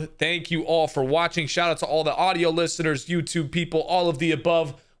episode. Thank you all for watching. Shout out to all the audio listeners, YouTube people, all of the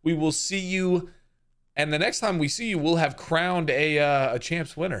above. We will see you. And the next time we see you, we'll have crowned a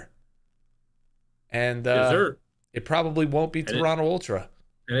champs winner. And Yes, sir. it probably won't be Toronto Ultra.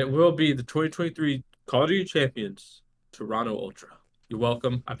 And it will be the 2023 Call of Duty champions, Toronto Ultra. You're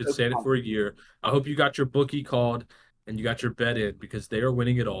welcome. I've been saying it for a year. I hope you got your bookie called and you got your bet in because they are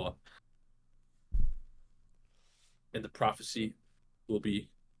winning it all. And the prophecy will be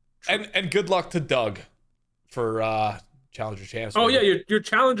true. And good luck to Doug for Challenger Champs. Oh, yeah, your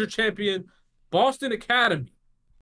Challenger champion, Boston Academy.